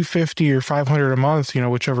 $250 or $500 a month,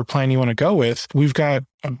 whichever plan you want to go with, we've got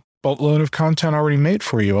a boatload of content already made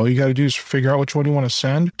for you. All you got to do is figure out which one you want to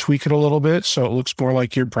send, tweak it a little bit so it looks more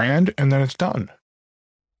like your brand, and then it's done.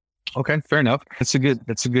 Okay, fair enough. That's a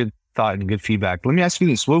good thought and good feedback. Let me ask you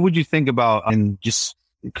this. What would you think about, and just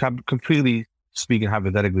completely speaking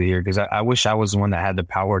hypothetically here, because I wish I was the one that had the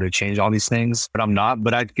power to change all these things, but I'm not.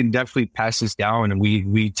 But I can definitely pass this down, and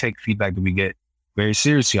we take feedback that we get very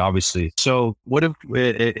seriously, obviously. So what if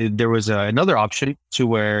there was another option to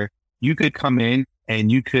where you could come in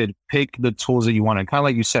and you could pick the tools that you want, kind of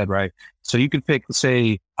like you said, right? So you could pick,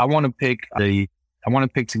 say, I want to pick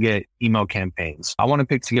to get email campaigns. I want to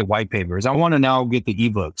pick to get white papers. I want to now get the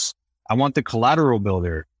ebooks. I want the collateral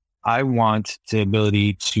builder. I want the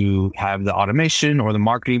ability to have the automation or the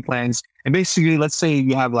marketing plans. And basically, let's say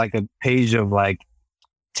you have like a page of like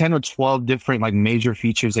 10 or 12 different like major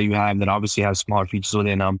features that you have that obviously have smaller features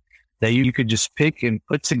within them that you could just pick and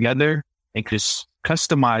put together and just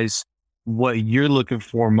customize what you're looking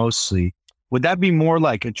for mostly. Would that be more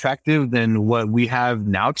like attractive than what we have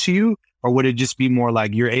now to you? Or would it just be more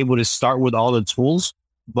like you're able to start with all the tools,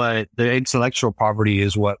 but the intellectual property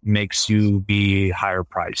is what makes you be higher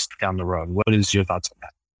priced down the road? What is your thoughts on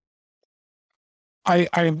that?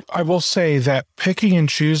 I will say that picking and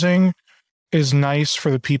choosing is nice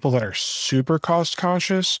for the people that are super cost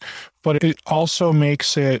conscious, but it also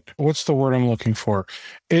makes it, what's the word I'm looking for?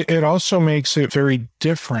 It also makes it very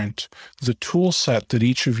different, the tool set that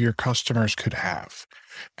each of your customers could have.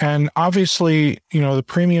 And obviously, the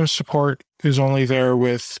premium support is only there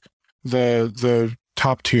with the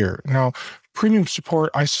top tier. Now, premium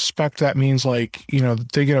support, I suspect that means like,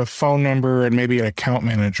 they get a phone number and maybe an account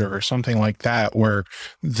manager or something like that, where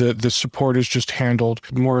the support is just handled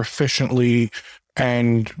more efficiently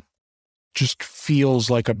and just feels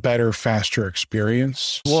like a better, faster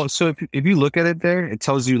experience. Well, so if you look at it there, it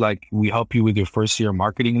tells you like we help you with your first year of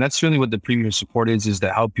marketing. And that's really what the premium support is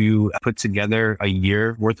to help you put together a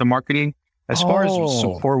year worth of marketing. As far as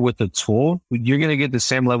support with the tool, you're going to get the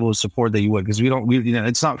same level of support that you would, because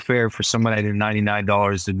it's not fair for somebody at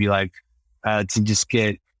 $99 to be like, to just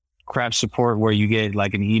get crap support where you get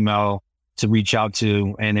like an email to reach out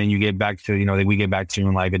to, and then you get back to, that we get back to you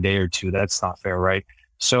in like a day or two. That's not fair, right?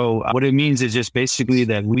 So what it means is just basically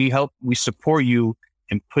that we support you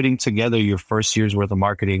in putting together your first year's worth of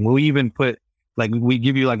marketing. We'll even we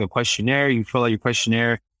give you like a questionnaire, you fill out your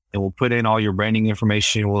questionnaire, and we'll put in all your branding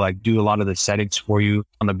information. We'll like do a lot of the settings for you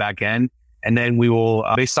on the back end. And then we will,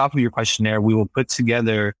 based off of your questionnaire, we will put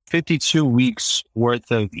together 52 weeks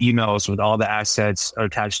worth of emails with all the assets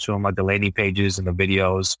attached to them, like the landing pages and the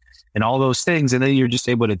videos and all those things. And then you're just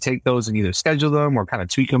able to take those and either schedule them or kind of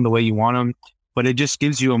tweak them the way you want them. But it just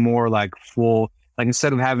gives you a more like full, like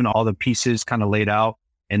instead of having all the pieces kind of laid out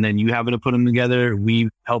and then you having to put them together, we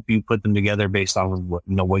help you put them together based off of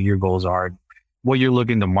what your goals are, what you're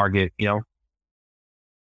looking to market,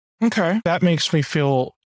 Okay. That makes me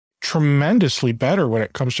feel tremendously better when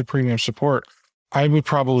it comes to premium support. I would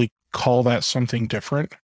probably call that something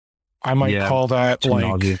different. I might call that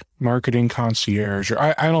like marketing concierge, or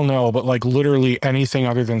I don't know, but like literally anything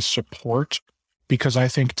other than support, because I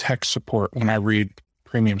think tech support when I read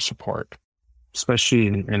premium support. Especially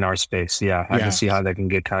in our space. Yeah. I can see how that can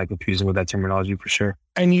get kind of confusing with that terminology for sure.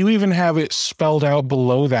 And you even have it spelled out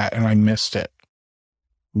below that and I missed it.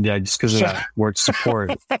 Yeah, just because of that word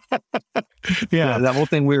support. Yeah. That whole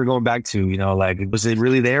thing we were going back to, like, was it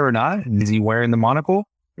really there or not? Is he wearing the monocle?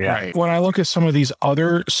 Yeah. Right. When I look at some of these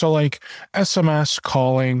other, so like SMS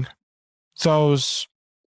calling, those,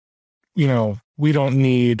 we don't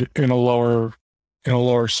need in a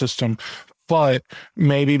lower system, but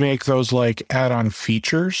maybe make those like add-on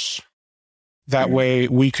features. That way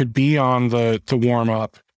we could be on the warm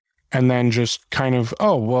up and then just kind of,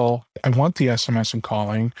 oh, well, I want the SMS and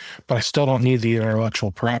calling, but I still don't need the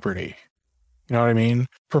intellectual property. You know what I mean?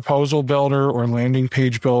 Proposal builder or landing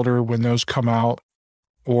page builder, when those come out,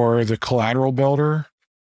 or the collateral builder,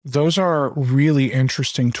 those are really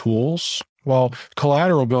interesting tools. Well,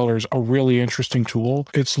 collateral builder is a really interesting tool.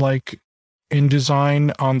 It's like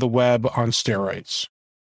InDesign on the web on steroids.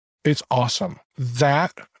 It's awesome.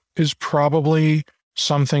 That is probably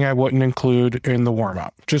something I wouldn't include in the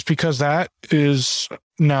warm-up, just because that is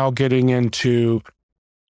now getting into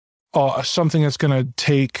something that's going to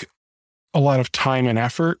take a lot of time and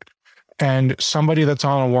effort. And somebody that's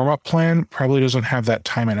on a warm-up plan probably doesn't have that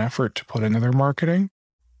time and effort to put into their marketing.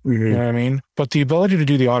 Mm-hmm. You know what I mean? But the ability to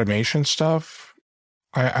do the automation stuff,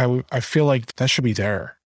 I feel like that should be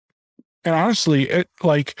there. And honestly, it,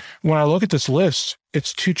 like, when I look at this list,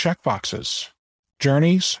 it's 2 checkboxes: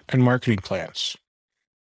 journeys and marketing plans.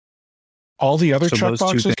 All the other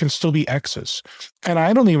checkboxes can still be X's. And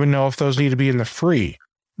I don't even know if those need to be in the free.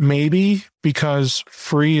 Maybe because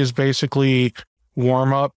free is basically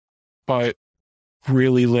warm up, but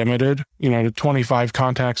really limited, you know, to 25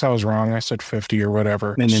 contacts. I was wrong. I said 50 or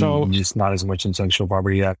whatever. And then so just not as much intellectual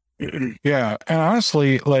property yet. Yeah. And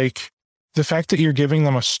honestly, like, the fact that you're giving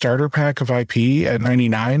them a starter pack of IP at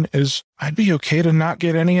 99 is, I'd be okay to not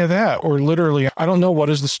get any of that. Or literally, I don't know, what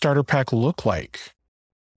does the starter pack look like?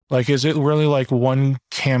 Like, is it really like one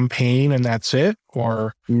campaign and that's it?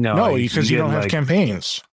 Or no, because you don't have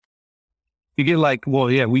campaigns. You get like,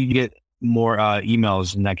 well, yeah, we get more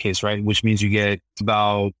emails in that case, right? Which means you get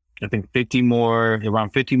about, I think, around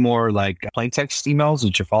 50 more like plain text emails,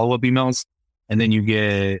 which are follow-up emails. And then you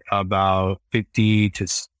get about 50 to,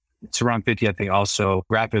 it's around 50, I think, also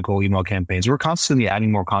graphical email campaigns. We're constantly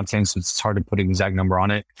adding more content, so it's hard to put an exact number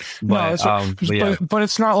on it. But, but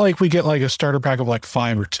it's not like we get like a starter pack of like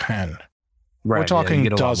 5 or 10. Right. We're talking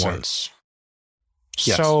dozens.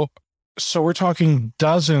 Yes. So we're talking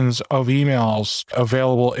dozens of emails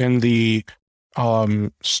available in the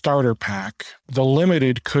starter pack. The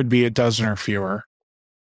limited could be a dozen or fewer.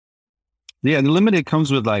 Yeah, the limited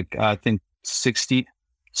comes with like, I think 60.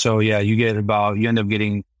 So yeah, you end up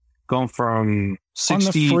getting going from 60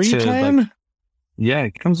 on the free to plan? Like, yeah,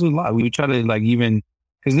 it comes with a lot. We try to like, even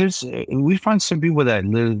because we find some people that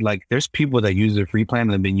live, like, there's people that use the free plan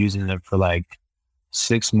that have been using it for like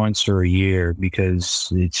 6 months or a year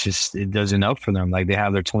because it does enough for them. Like, they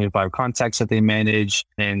have their 25 contacts that they manage,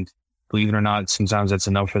 and believe it or not, sometimes that's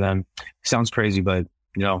enough for them. Sounds crazy, but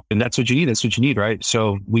you know, and that's what you need. That's what you need, right?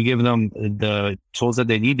 So we give them the tools that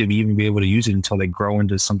they need to even be able to use it until they grow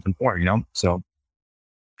into something more, you know?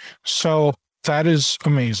 So that is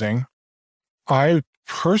amazing. I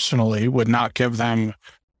personally would not give them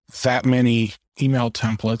that many email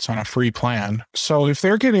templates on a free plan. So if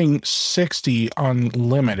they're getting 60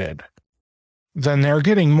 unlimited, then they're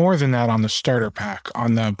getting more than that on the starter pack,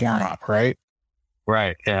 on the warm up, right?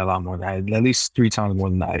 Right. Yeah, a lot more than that. At least 3 times more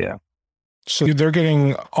than that. Yeah. So they're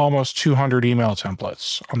getting almost 200 email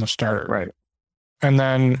templates on the starter. Right. And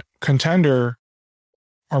then contender,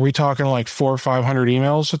 are we talking like 400 or 500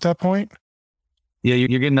 emails at that point? Yeah,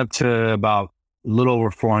 you're getting up to about a little over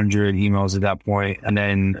 400 emails at that point. And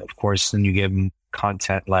then, of course, then you give them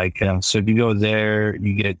content like, so if you go there,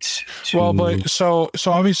 you get to... Well, but so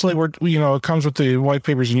obviously it comes with the white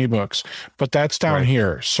papers and ebooks, but that's down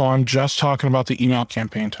here. So I'm just talking about the email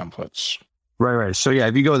campaign templates. Right. So yeah,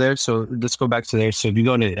 if you go there, so let's go back to there. So if you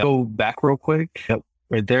go back real quick,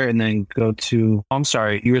 right there, and then go to, I'm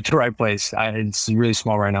sorry, you're at the right place. It's really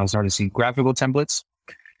small right now. It's hard to see. Graphical templates.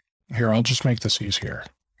 Here, I'll just make this easier.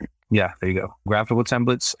 Yeah, there you go. Graphical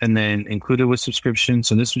templates, and then included with subscription.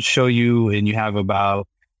 So this would show you, and you have about,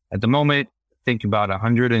 at the moment, I think about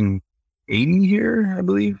 180 here, I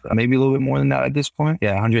believe. Maybe a little bit more than that at this point.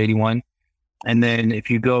 Yeah, 181. And then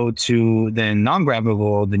if you go to then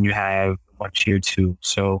non-graphical, then you have much here too.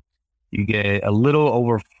 So you get a little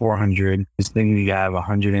over 400. This thing you have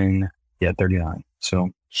 139. So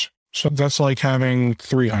that's like having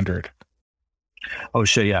 300. Oh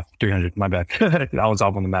shit, yeah, 300. My bad. I was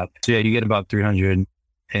off on the math. So yeah, you get about 300,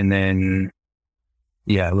 and then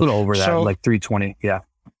a little over that, like 320. Yeah.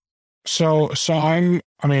 So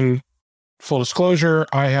full disclosure,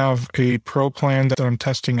 I have a pro plan that I'm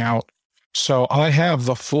testing out. So I have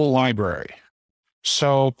the full library.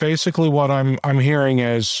 So basically what I'm hearing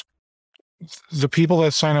is the people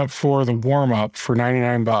that sign up for the warm up for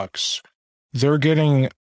 $99, they're getting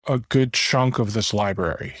a good chunk of this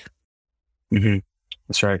library. Mm-hmm.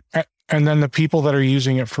 That's right. And then the people that are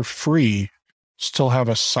using it for free still have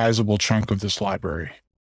a sizable chunk of this library.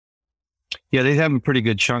 Yeah, they have a pretty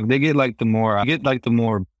good chunk. They get like the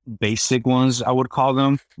more basic ones, I would call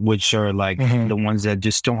them, which are like the ones that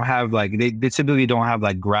just don't have like, they typically don't have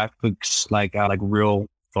like graphics, like real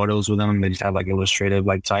photos with them. They just have like illustrative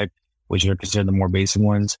like type, which are considered the more basic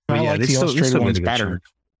ones. But I yeah, like the illustrative ones better.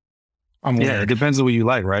 Yeah, it depends on what you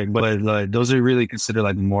like, right? But those are really considered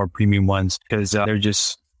like the more premium ones because they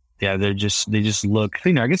just look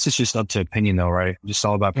cleaner. I guess it's just up to opinion though, right? Just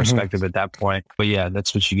all about perspective at that point. But yeah,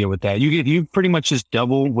 that's what you get with that. You pretty much just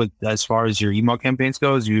double with, as far as your email campaigns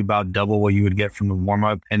goes, you about double what you would get from the warm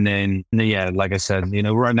up. And then yeah, like I said,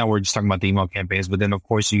 right now we're just talking about the email campaigns, but then of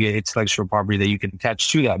course you get intellectual property that you can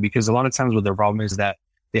attach to that, because a lot of times what their problem is that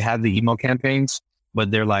they have the email campaigns, but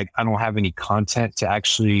they're like, I don't have any content to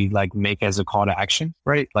actually like make as a call to action,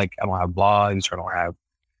 right? Like I don't have blogs, or I don't have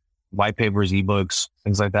white papers, ebooks,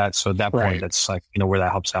 things like that. So at that point, that's like, where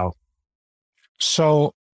that helps out.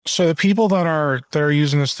 So the people that are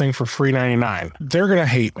using this thing for free 99, they're going to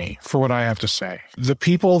hate me for what I have to say. The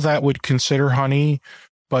people that would consider Honey,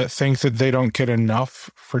 but think that they don't get enough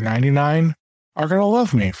for 99 are going to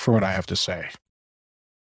love me for what I have to say.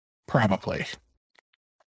 Probably.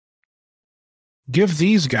 Give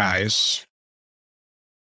these guys,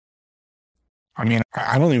 I mean,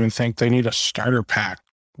 I don't even think they need a starter pack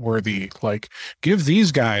worthy. Like, give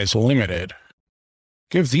these guys limited.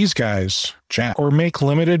 Give these guys Jack. Or make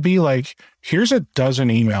limited be like, here's a dozen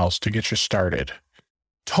emails to get you started.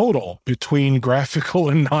 Total between graphical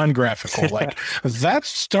and non-graphical. Like, that's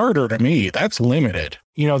starter to me. That's limited.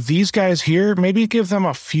 These guys here, maybe give them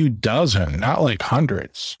a few dozen, not like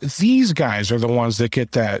hundreds. These guys are the ones that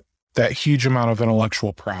get that huge amount of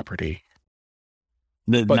intellectual property.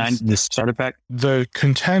 The starter pack? The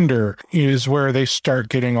contender is where they start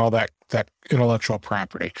getting all that intellectual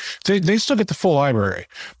property. They still get the full library,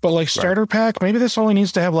 but like starter pack, maybe this only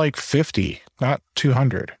needs to have like 50, not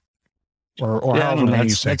 200 or however many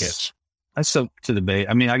you think it's. That's up to debate.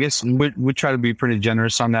 I mean, I guess we try to be pretty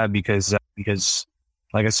generous on that because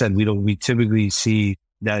like I said, we typically see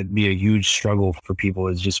that be a huge struggle for people,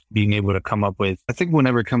 is just being able to come up with. I think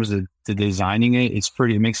whenever it comes to designing it,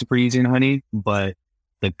 it makes it pretty easy in Honey, but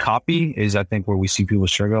the copy is, I think, where we see people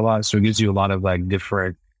struggle a lot. So it gives you a lot of like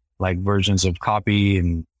different like versions of copy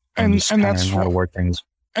and that's how to work things.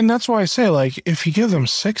 And that's why I say, like, if you give them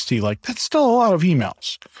 60, like, that's still a lot of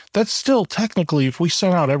emails. That's still technically, if we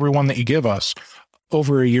send out every one that you give us,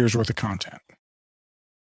 over a year's worth of content.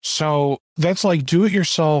 So that's like, do it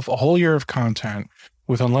yourself, a whole year of content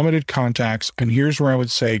with unlimited contacts. And here's where I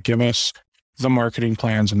would say, give us the marketing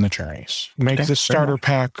plans and the journeys. Make the starter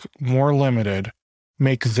pack more limited.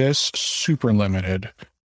 Make this super limited.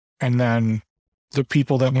 And then the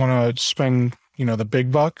people that want to spend, the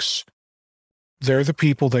big bucks, they're the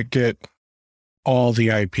people that get all the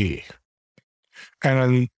IP. And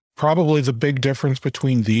then probably the big difference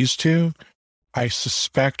between these two, I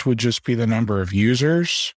suspect, would just be the number of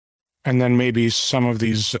users, and then maybe some of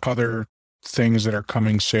these other things that are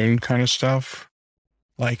coming soon kind of stuff.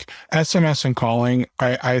 Like SMS and calling,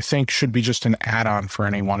 I think should be just an add-on for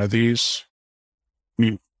any one of these.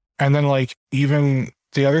 And then like even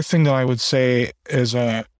the other thing that I would say is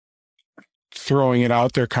throwing it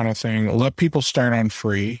out there kind of thing. Let people start on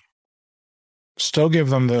free. Still give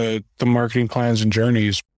them the marketing plans and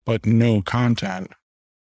journeys, but no content.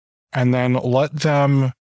 And then let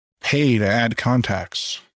them pay to add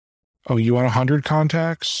contacts. Oh, you want 100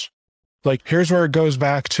 contacts? Like, here's where it goes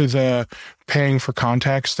back to the paying for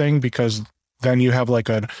contacts thing, because then you have like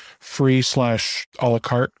a free / a la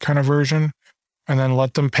carte kind of version. And then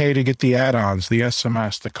let them pay to get the add-ons, the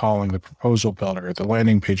SMS, the calling, the proposal builder, the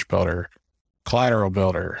landing page builder, collateral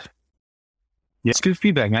builder. Yeah, it's good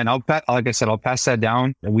feedback, man. Like I said, I'll pass that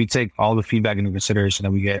down, and we take all the feedback into consideration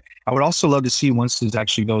that we get. I would also love to see, once this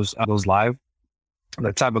actually goes live,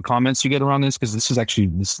 the type of comments you get around this, because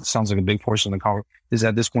this sounds like a big portion of the this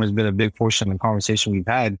at this point has been a big portion of the conversation we've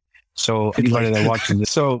had. So anybody that watches this,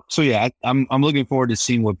 so yeah, I'm looking forward to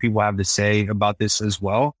seeing what people have to say about this as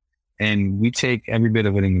well. And we take every bit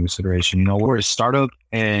of it into consideration. We're a startup,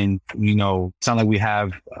 and, it's not like we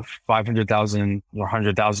have 500,000 or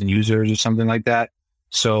 100,000 users or something like that.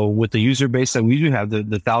 So with the user base that we do have,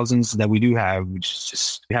 the thousands that we do have, which is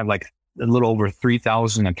just, we have like a little over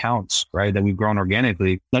 3,000 accounts, right, that we've grown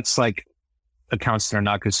organically. That's like accounts that are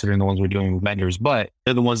not considering the ones we're doing with vendors, but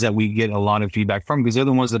they're the ones that we get a lot of feedback from, because they're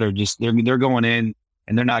the ones that are just, they're going in,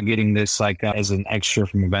 and they're not getting this like as an extra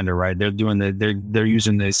from a vendor, right? They're doing they're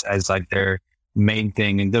using this as like their main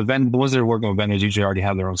thing. And the ones that are working with vendors usually already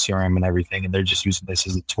have their own CRM and everything, and they're just using this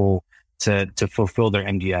as a tool to fulfill their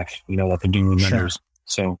MDF, that they're doing with vendors.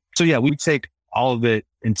 So yeah, we take all of it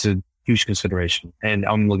into huge consideration, and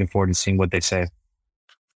I'm looking forward to seeing what they say.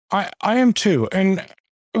 I am too. And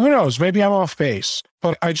who knows, maybe I'm off base,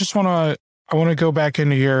 but I want to go back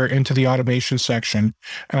into the automation section.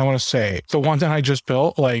 And I want to say the one that I just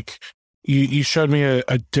built, like you showed me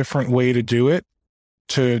a different way to do it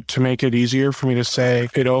to make it easier for me to say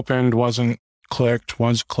it opened, wasn't clicked,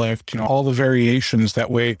 was clicked, all the variations. That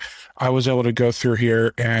way I was able to go through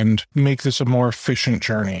here and make this a more efficient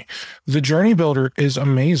journey. The journey builder is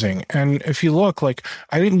amazing. And if you look, like,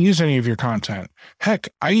 I didn't use any of your content. Heck,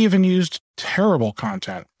 I even used terrible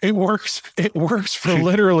content. It works for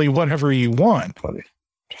literally whatever you want.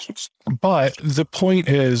 But the point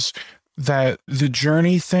is that the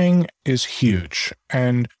journey thing is huge.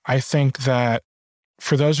 And I think that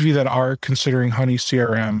for those of you that are considering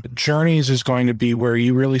HoneyCRM, Journeys is going to be where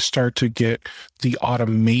you really start to get the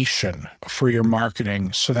automation for your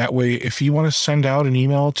marketing. So that way, if you want to send out an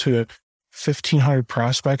email to 1,500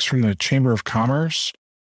 prospects from the Chamber of Commerce,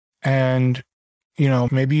 and,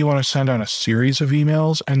 maybe you want to send out a series of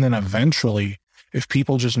emails, and then eventually, if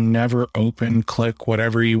people just never open, click,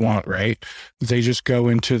 whatever you want, right? They just go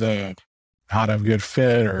into the not a good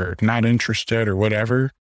fit or not interested or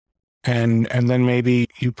whatever. And then maybe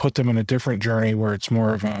you put them in a different journey where it's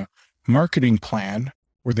more of a marketing plan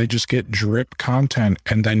where they just get drip content,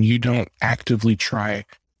 and then you don't actively try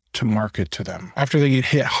to market to them after they get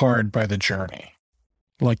hit hard by the journey.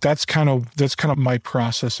 Like that's kind of my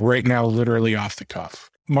process right now, literally off the cuff.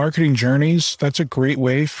 Marketing journeys, that's a great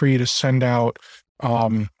way for you to send out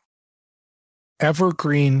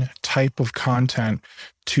evergreen type of content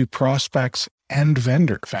to prospects and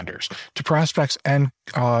vendors, to prospects and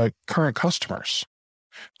current customers.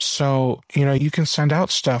 So, you can send out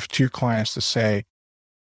stuff to your clients to say,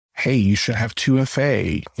 hey, you should have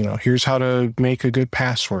 2FA. Here's how to make a good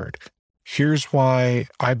password. Here's why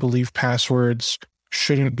I believe passwords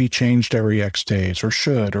shouldn't be changed every X days, or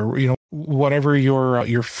should, or, whatever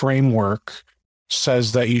your framework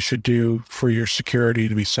says that you should do for your security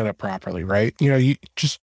to be set up properly, right? You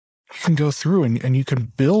can go through and you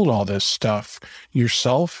can build all this stuff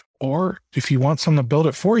yourself, or if you want someone to build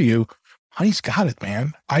it for you, Honey's got it,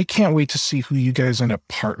 man. I can't wait to see who you guys end up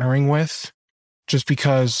partnering with, just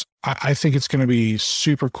because I think it's going to be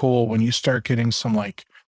super cool when you start getting some like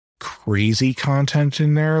crazy content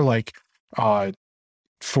in there. Like,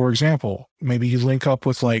 for example, maybe you link up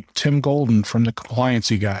with like Tim Golden from the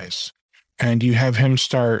Compliancy Guys, and you have him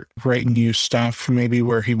start writing you stuff maybe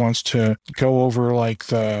where he wants to go over like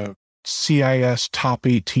the CIS top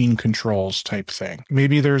 18 controls type thing.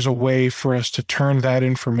 Maybe there's a way for us to turn that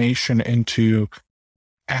information into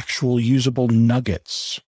actual usable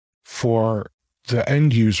nuggets for the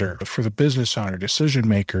end user, for the business owner, decision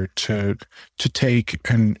maker to take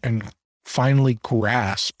and finally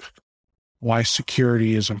grasp why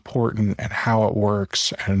security is important and how it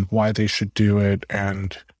works and why they should do it,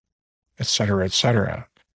 and et cetera, et cetera.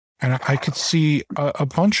 And I could see a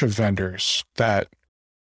bunch of vendors that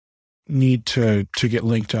need to get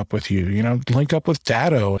linked up with you, link up with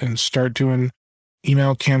Datto and start doing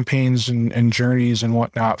email campaigns and journeys and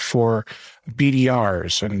whatnot for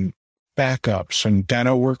BDRs and backups and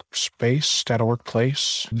Datto Workspace, Datto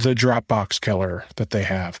Workplace, the Dropbox killer that they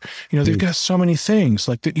have. They've got so many things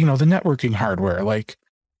like the networking hardware, like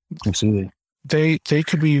absolutely. They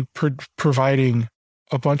could be providing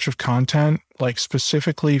a bunch of content like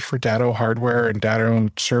specifically for Datto hardware and Datto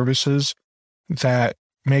services that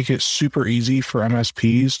make it super easy for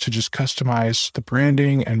MSPs to just customize the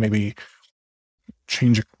branding and maybe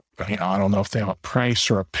change, I don't know if they have a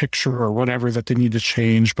price or a picture or whatever that they need to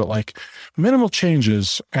change, but like minimal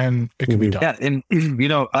changes and it can be done. Yeah. And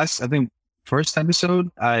I think first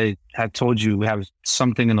episode, I had told you we have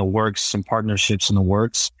something in the works, some partnerships in the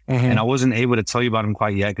works. Mm-hmm. And I wasn't able to tell you about them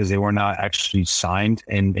quite yet because they were not actually signed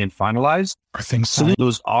and finalized. Are things signed? So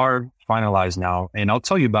those are finalized now, and I'll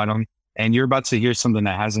tell you about them. And you're about to hear something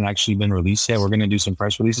that hasn't actually been released yet. We're going to do some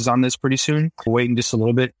press releases on this pretty soon. We're waiting just a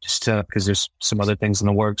little bit, because there's some other things in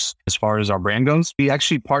the works as far as our brand goes. We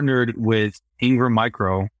actually partnered with Ingram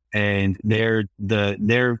Micro, and they're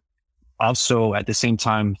also at the same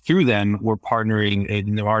time through them, we're partnering,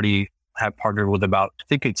 and they already have partnered with about, I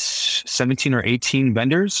think it's 17 or 18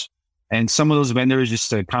 vendors. And some of those vendors, just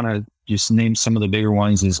to kind of just name some of the bigger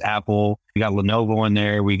ones, is Apple. We got Lenovo in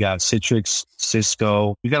there. We got Citrix,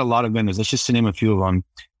 Cisco. We got a lot of vendors. That's just to name a few of them.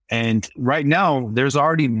 And right now, there's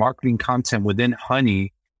already marketing content within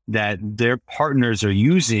Honey that their partners are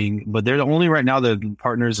using, but they're only right now the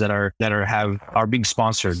partners that are being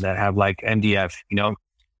sponsored, that have like MDF,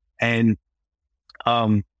 And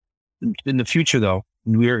in the future though,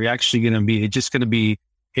 we're actually going to be, it's just going to be,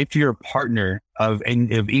 if you're a partner of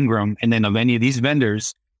Ingram and then of any of these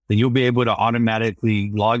vendors, then you'll be able to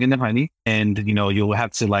automatically log into Honey, and, you'll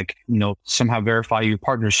have to somehow verify your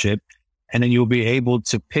partnership. And then you'll be able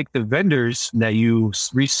to pick the vendors that you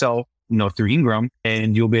resell, through Ingram,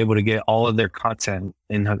 and you'll be able to get all of their content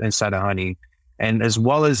inside of Honey. And as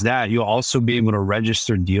well as that, you'll also be able to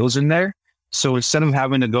register deals in there. So instead of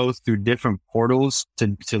having to go through different portals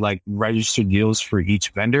to register deals for each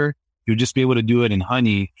vendor, you'll just be able to do it in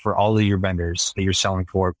Honey for all of your vendors that you're selling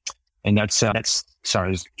for. And that's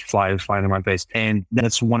sorry, it's flying in my face. And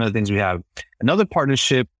that's one of the things we have. Another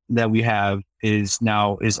partnership that we have is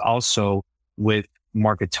also with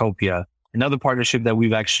Marketopia. Another partnership that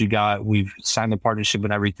we've actually got, we've signed the partnership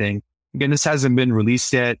and everything. Again, this hasn't been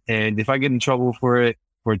released yet. And if I get in trouble for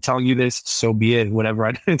telling you this, so be it, whatever.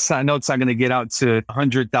 I know it's not going to get out to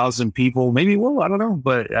 100,000 people. Maybe, well, I don't know,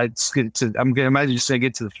 but I'm going to imagine just going to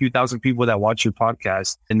get to the few thousand people that watch your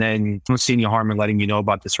podcast. And then I don't see any harm in letting you know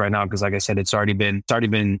about this right now. Cause like I said, it's already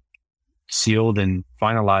been sealed and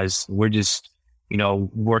finalized. We're just,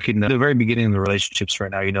 working at the very beginning of the relationships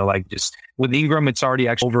right now, just with Ingram, it's already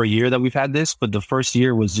actually over a year that we've had this, but the first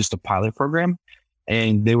year was just a pilot program.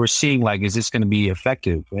 And they were seeing is this going to be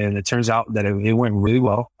effective? And it turns out that it went really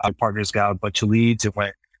well. Our partners got a bunch of leads. It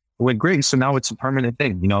went great. So now it's a permanent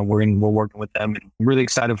thing. We're working with them. And I'm really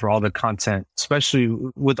excited for all the content, especially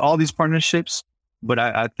with all these partnerships. But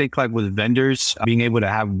I think with vendors, being able to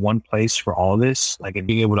have one place for all of this, and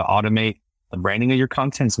being able to automate the branding of your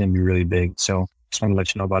content is going to be really big. So just want to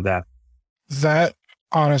let you know about that. That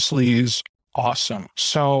honestly is awesome.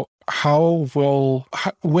 So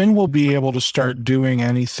when we'll be able to start doing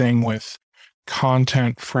anything with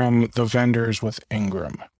content from the vendors with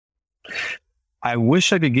Ingram? I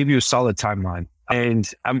wish I could give you a solid timeline, and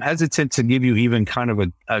I'm hesitant to give you even kind of a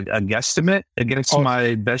guesstimate against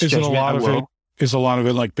my best judgment. Is a lot of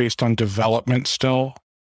it based on development still?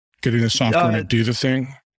 Getting the software to do the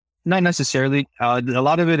thing? Not necessarily. A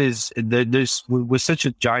lot of it is there's with such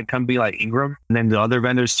a giant company like Ingram, and then the other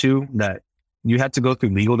vendors too, that you have to go through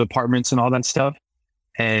legal departments and all that stuff.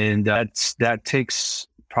 And that takes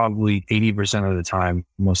probably 80% of the time,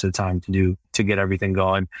 most of the time to get everything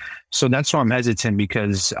going. So that's why I'm hesitant,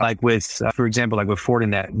 because for example, with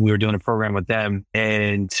Fortinet, we were doing a program with them,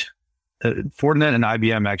 and Fortinet and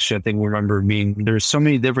IBM, actually, I think we remember there's so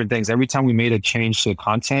many different things. Every time we made a change to the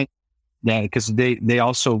content, because they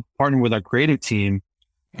also partner with our creative team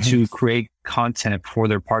to create content for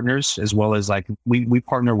their partners, as well as we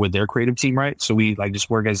partner with their creative team, right? So we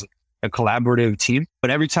just work as a collaborative team.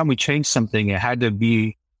 But every time we change something, it had to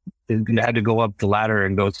go up the ladder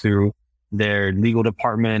and go through their legal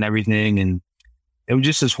department and everything. And it was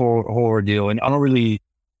just this whole ordeal. And I don't really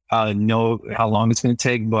know how long it's going to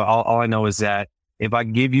take, but all I know is that if I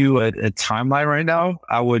give you a timeline right now,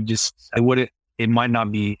 it might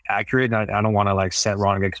not be accurate. I don't want to set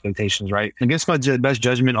wrong expectations, right? Against my best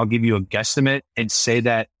judgment, I'll give you a guesstimate and say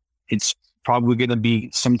that it's probably going to be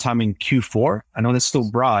sometime in Q4. I know that's still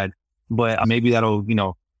broad, but maybe that'll,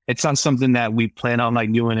 it's not something that we plan on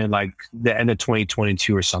doing in the end of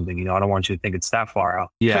 2022 or something. I don't want you to think it's that far out.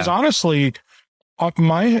 Yeah. Because honestly,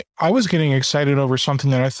 I was getting excited over something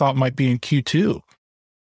that I thought might be in Q2.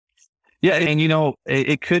 Yeah. And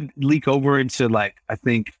it could leak over into I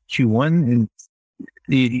think Q1, and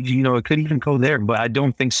it could even go there, but I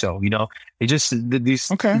don't think so. It just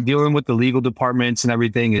dealing with the legal departments and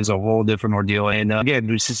everything is a whole different ordeal. And again,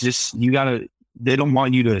 this is just, they don't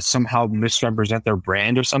want you to somehow misrepresent their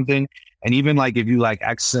brand or something. And even if you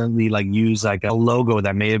accidentally use a logo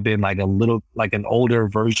that may have been a little an older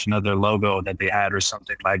version of their logo that they had or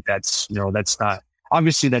something that's not,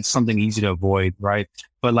 obviously that's something easy to avoid, right?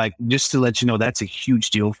 But just to let you know, that's a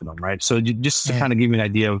huge deal for them, right? So just to kind of give you an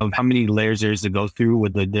idea of how many layers there is to go through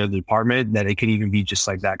with their department, that it could even be just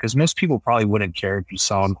like that. Because most people probably wouldn't care if you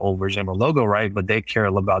saw an old version of a logo, right? But they care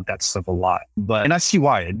about that stuff a lot. And I see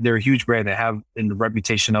why. They're a huge brand. They have the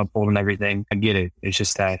reputation uphold and everything. I get it. It's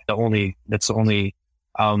just that that's the only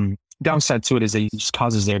downside to it is that it just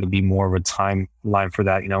causes there to be more of a timeline for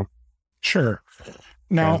that, Sure.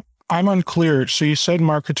 Now, yeah. I'm unclear. So you said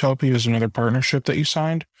Marketopia is another partnership that you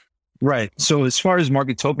signed? Right. So as far as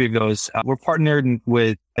Marketopia goes, we're partnered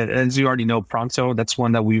with, as you already know, Pronto. That's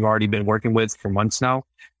one that we've already been working with for months now.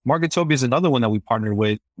 Marketopia is another one that we partnered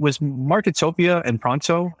with. With Marketopia and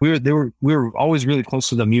Pronto, we were always really close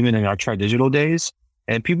to them, even in our Try Digital days.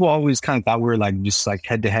 And people always kind of thought we were just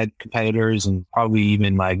head-to-head competitors, and probably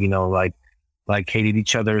even hated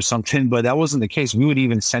each other or something. But that wasn't the case. We would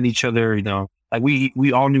even send each other,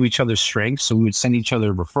 we all knew each other's strengths. So we would send each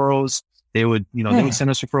other referrals. They would, they would send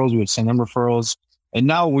us referrals. We would send them referrals. And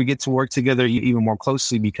now we get to work together even more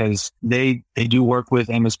closely because they do work with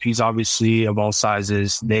MSPs, obviously, of all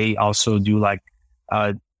sizes. They also do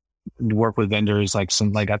work with vendors, I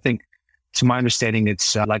think, to my understanding,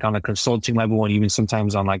 it's like on a consulting level and even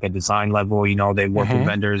sometimes on like a design level, they work with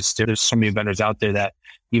vendors. There's so many vendors out there that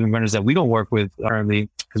even vendors that we don't work with currently,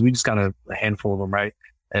 because we just got a handful of them, right?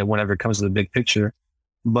 And whenever it comes to the big picture.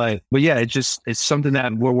 But yeah, it's something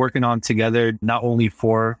that we're working on together, not only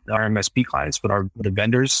for our MSP clients, but the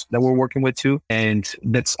vendors that we're working with too. And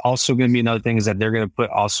that's also going to be another thing is that they're going to put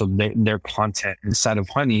also their content inside of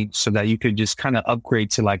Honey so that you could just kind of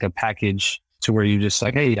upgrade to like a package to where you're just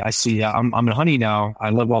like, hey, I see I'm in Honey now.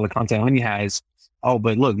 I love all the content Honey has. Oh,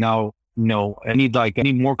 but look, now, I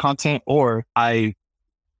need more content, or I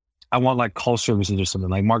want like call services or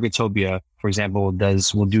something. Like Marketopia, for example,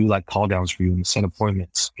 will do like call downs for you and set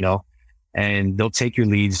appointments, and they'll take your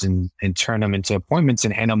leads and turn them into appointments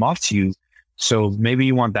and hand them off to you. So maybe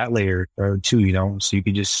you want that layer or two, so you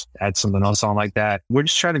could just add something else on like that. We're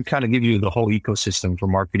just trying to kind of give you the whole ecosystem for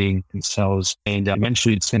marketing and sales. And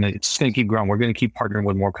eventually it's going to keep growing. We're going to keep partnering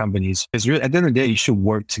with more companies because at the end of the day, you should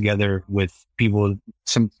work together with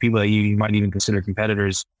some people that you might even consider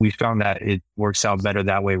competitors. We found that it works out better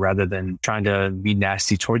that way rather than trying to be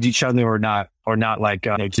nasty towards each other or not like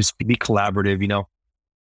just be collaborative,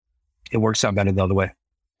 It works out better the other way.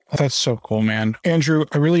 That's so cool, man. Andrew,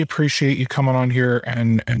 I really appreciate you coming on here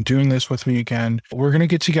and doing this with me again. We're going to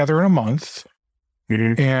get together in a month.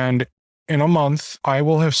 Mm-hmm. And in a month, I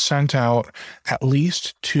will have sent out at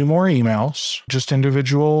least 2 more emails, just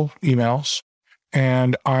individual emails.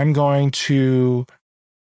 And my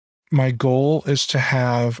goal is to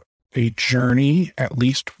have a journey, at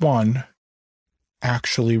least one,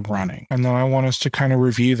 actually running. And then I want us to kind of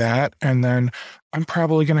review that. And then I'm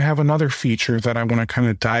probably going to have another feature that I want to kind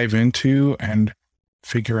of dive into and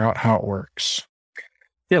figure out how it works.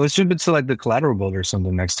 Yeah, let's jump into like the collateral builder or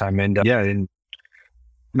something next time. And and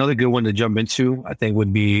another good one to jump into, I think,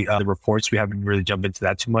 would be the reports. We haven't really jumped into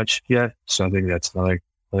that too much yet. So I think that's another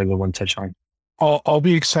good one to touch on. I'll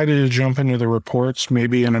be excited to jump into the reports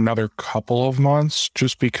maybe in another couple of months,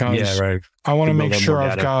 just because I want to make sure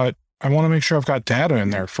I've got data in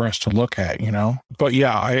there for us to look at, But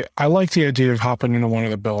yeah, I like the idea of hopping into one of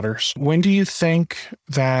the builders. When do you think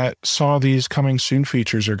that some of these coming soon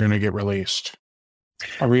features are going to get released?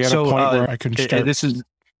 Are we at a point where I can start?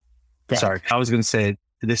 I was going to say,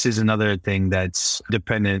 this is another thing that's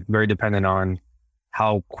very dependent on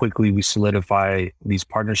how quickly we solidify these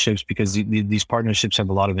partnerships, because these partnerships have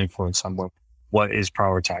a lot of influence on what is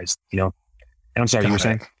prioritized, And I'm sorry, you were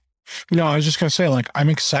saying? No, I was just going to say, I'm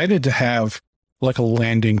excited to have a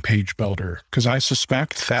landing page builder, because I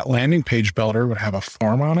suspect that landing page builder would have a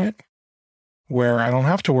form on it where I don't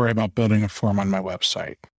have to worry about building a form on my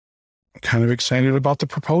website. I'm kind of excited about the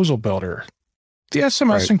proposal builder. The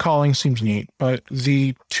SMS and calling seems neat, but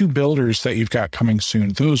the 2 builders that you've got coming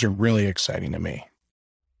soon, those are really exciting to me.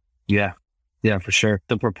 Yeah, for sure.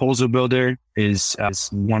 The proposal builder is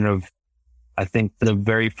one of, I think, the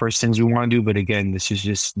very first things we want to do. But again, this is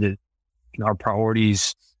just our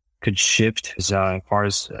priorities could shift as far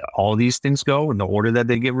as all these things go in the order that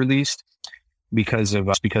they get released because of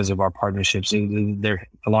our partnerships. A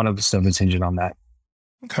lot of stuff is hinging on that.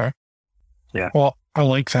 Okay. Yeah. Well, I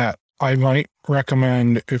like that. I might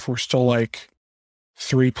recommend, if we're still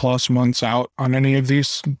 3+ months out on any of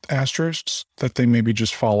these asterisks, that they maybe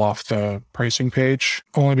just fall off the pricing page,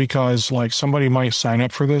 only because somebody might sign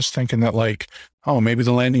up for this thinking that maybe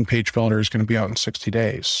the landing page builder is going to be out in 60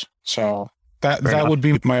 days. So that would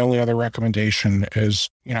be my only other recommendation is,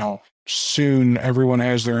 soon. Everyone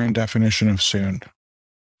has their own definition of soon.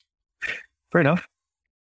 Fair enough.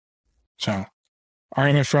 So, all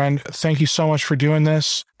right, my friend, thank you so much for doing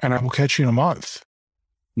this, and I will catch you in a month.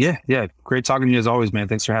 Yeah. Great talking to you as always, man.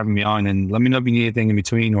 Thanks for having me on. And let me know if you need anything in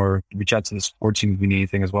between, or reach out to the support team if you need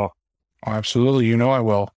anything as well. Oh, absolutely. I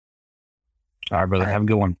will. All right, brother. Have a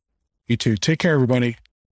good one. You too. Take care, everybody.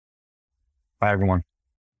 Bye, everyone.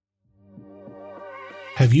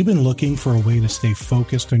 Have you been looking for a way to stay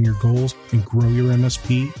focused on your goals and grow your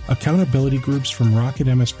MSP? Accountability groups from Rocket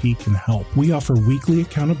MSP can help. We offer weekly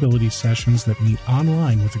accountability sessions that meet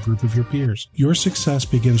online with a group of your peers. Your success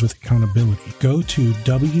begins with accountability. Go to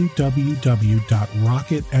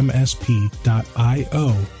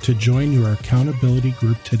www.rocketmsp.io to join your accountability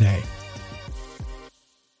group today.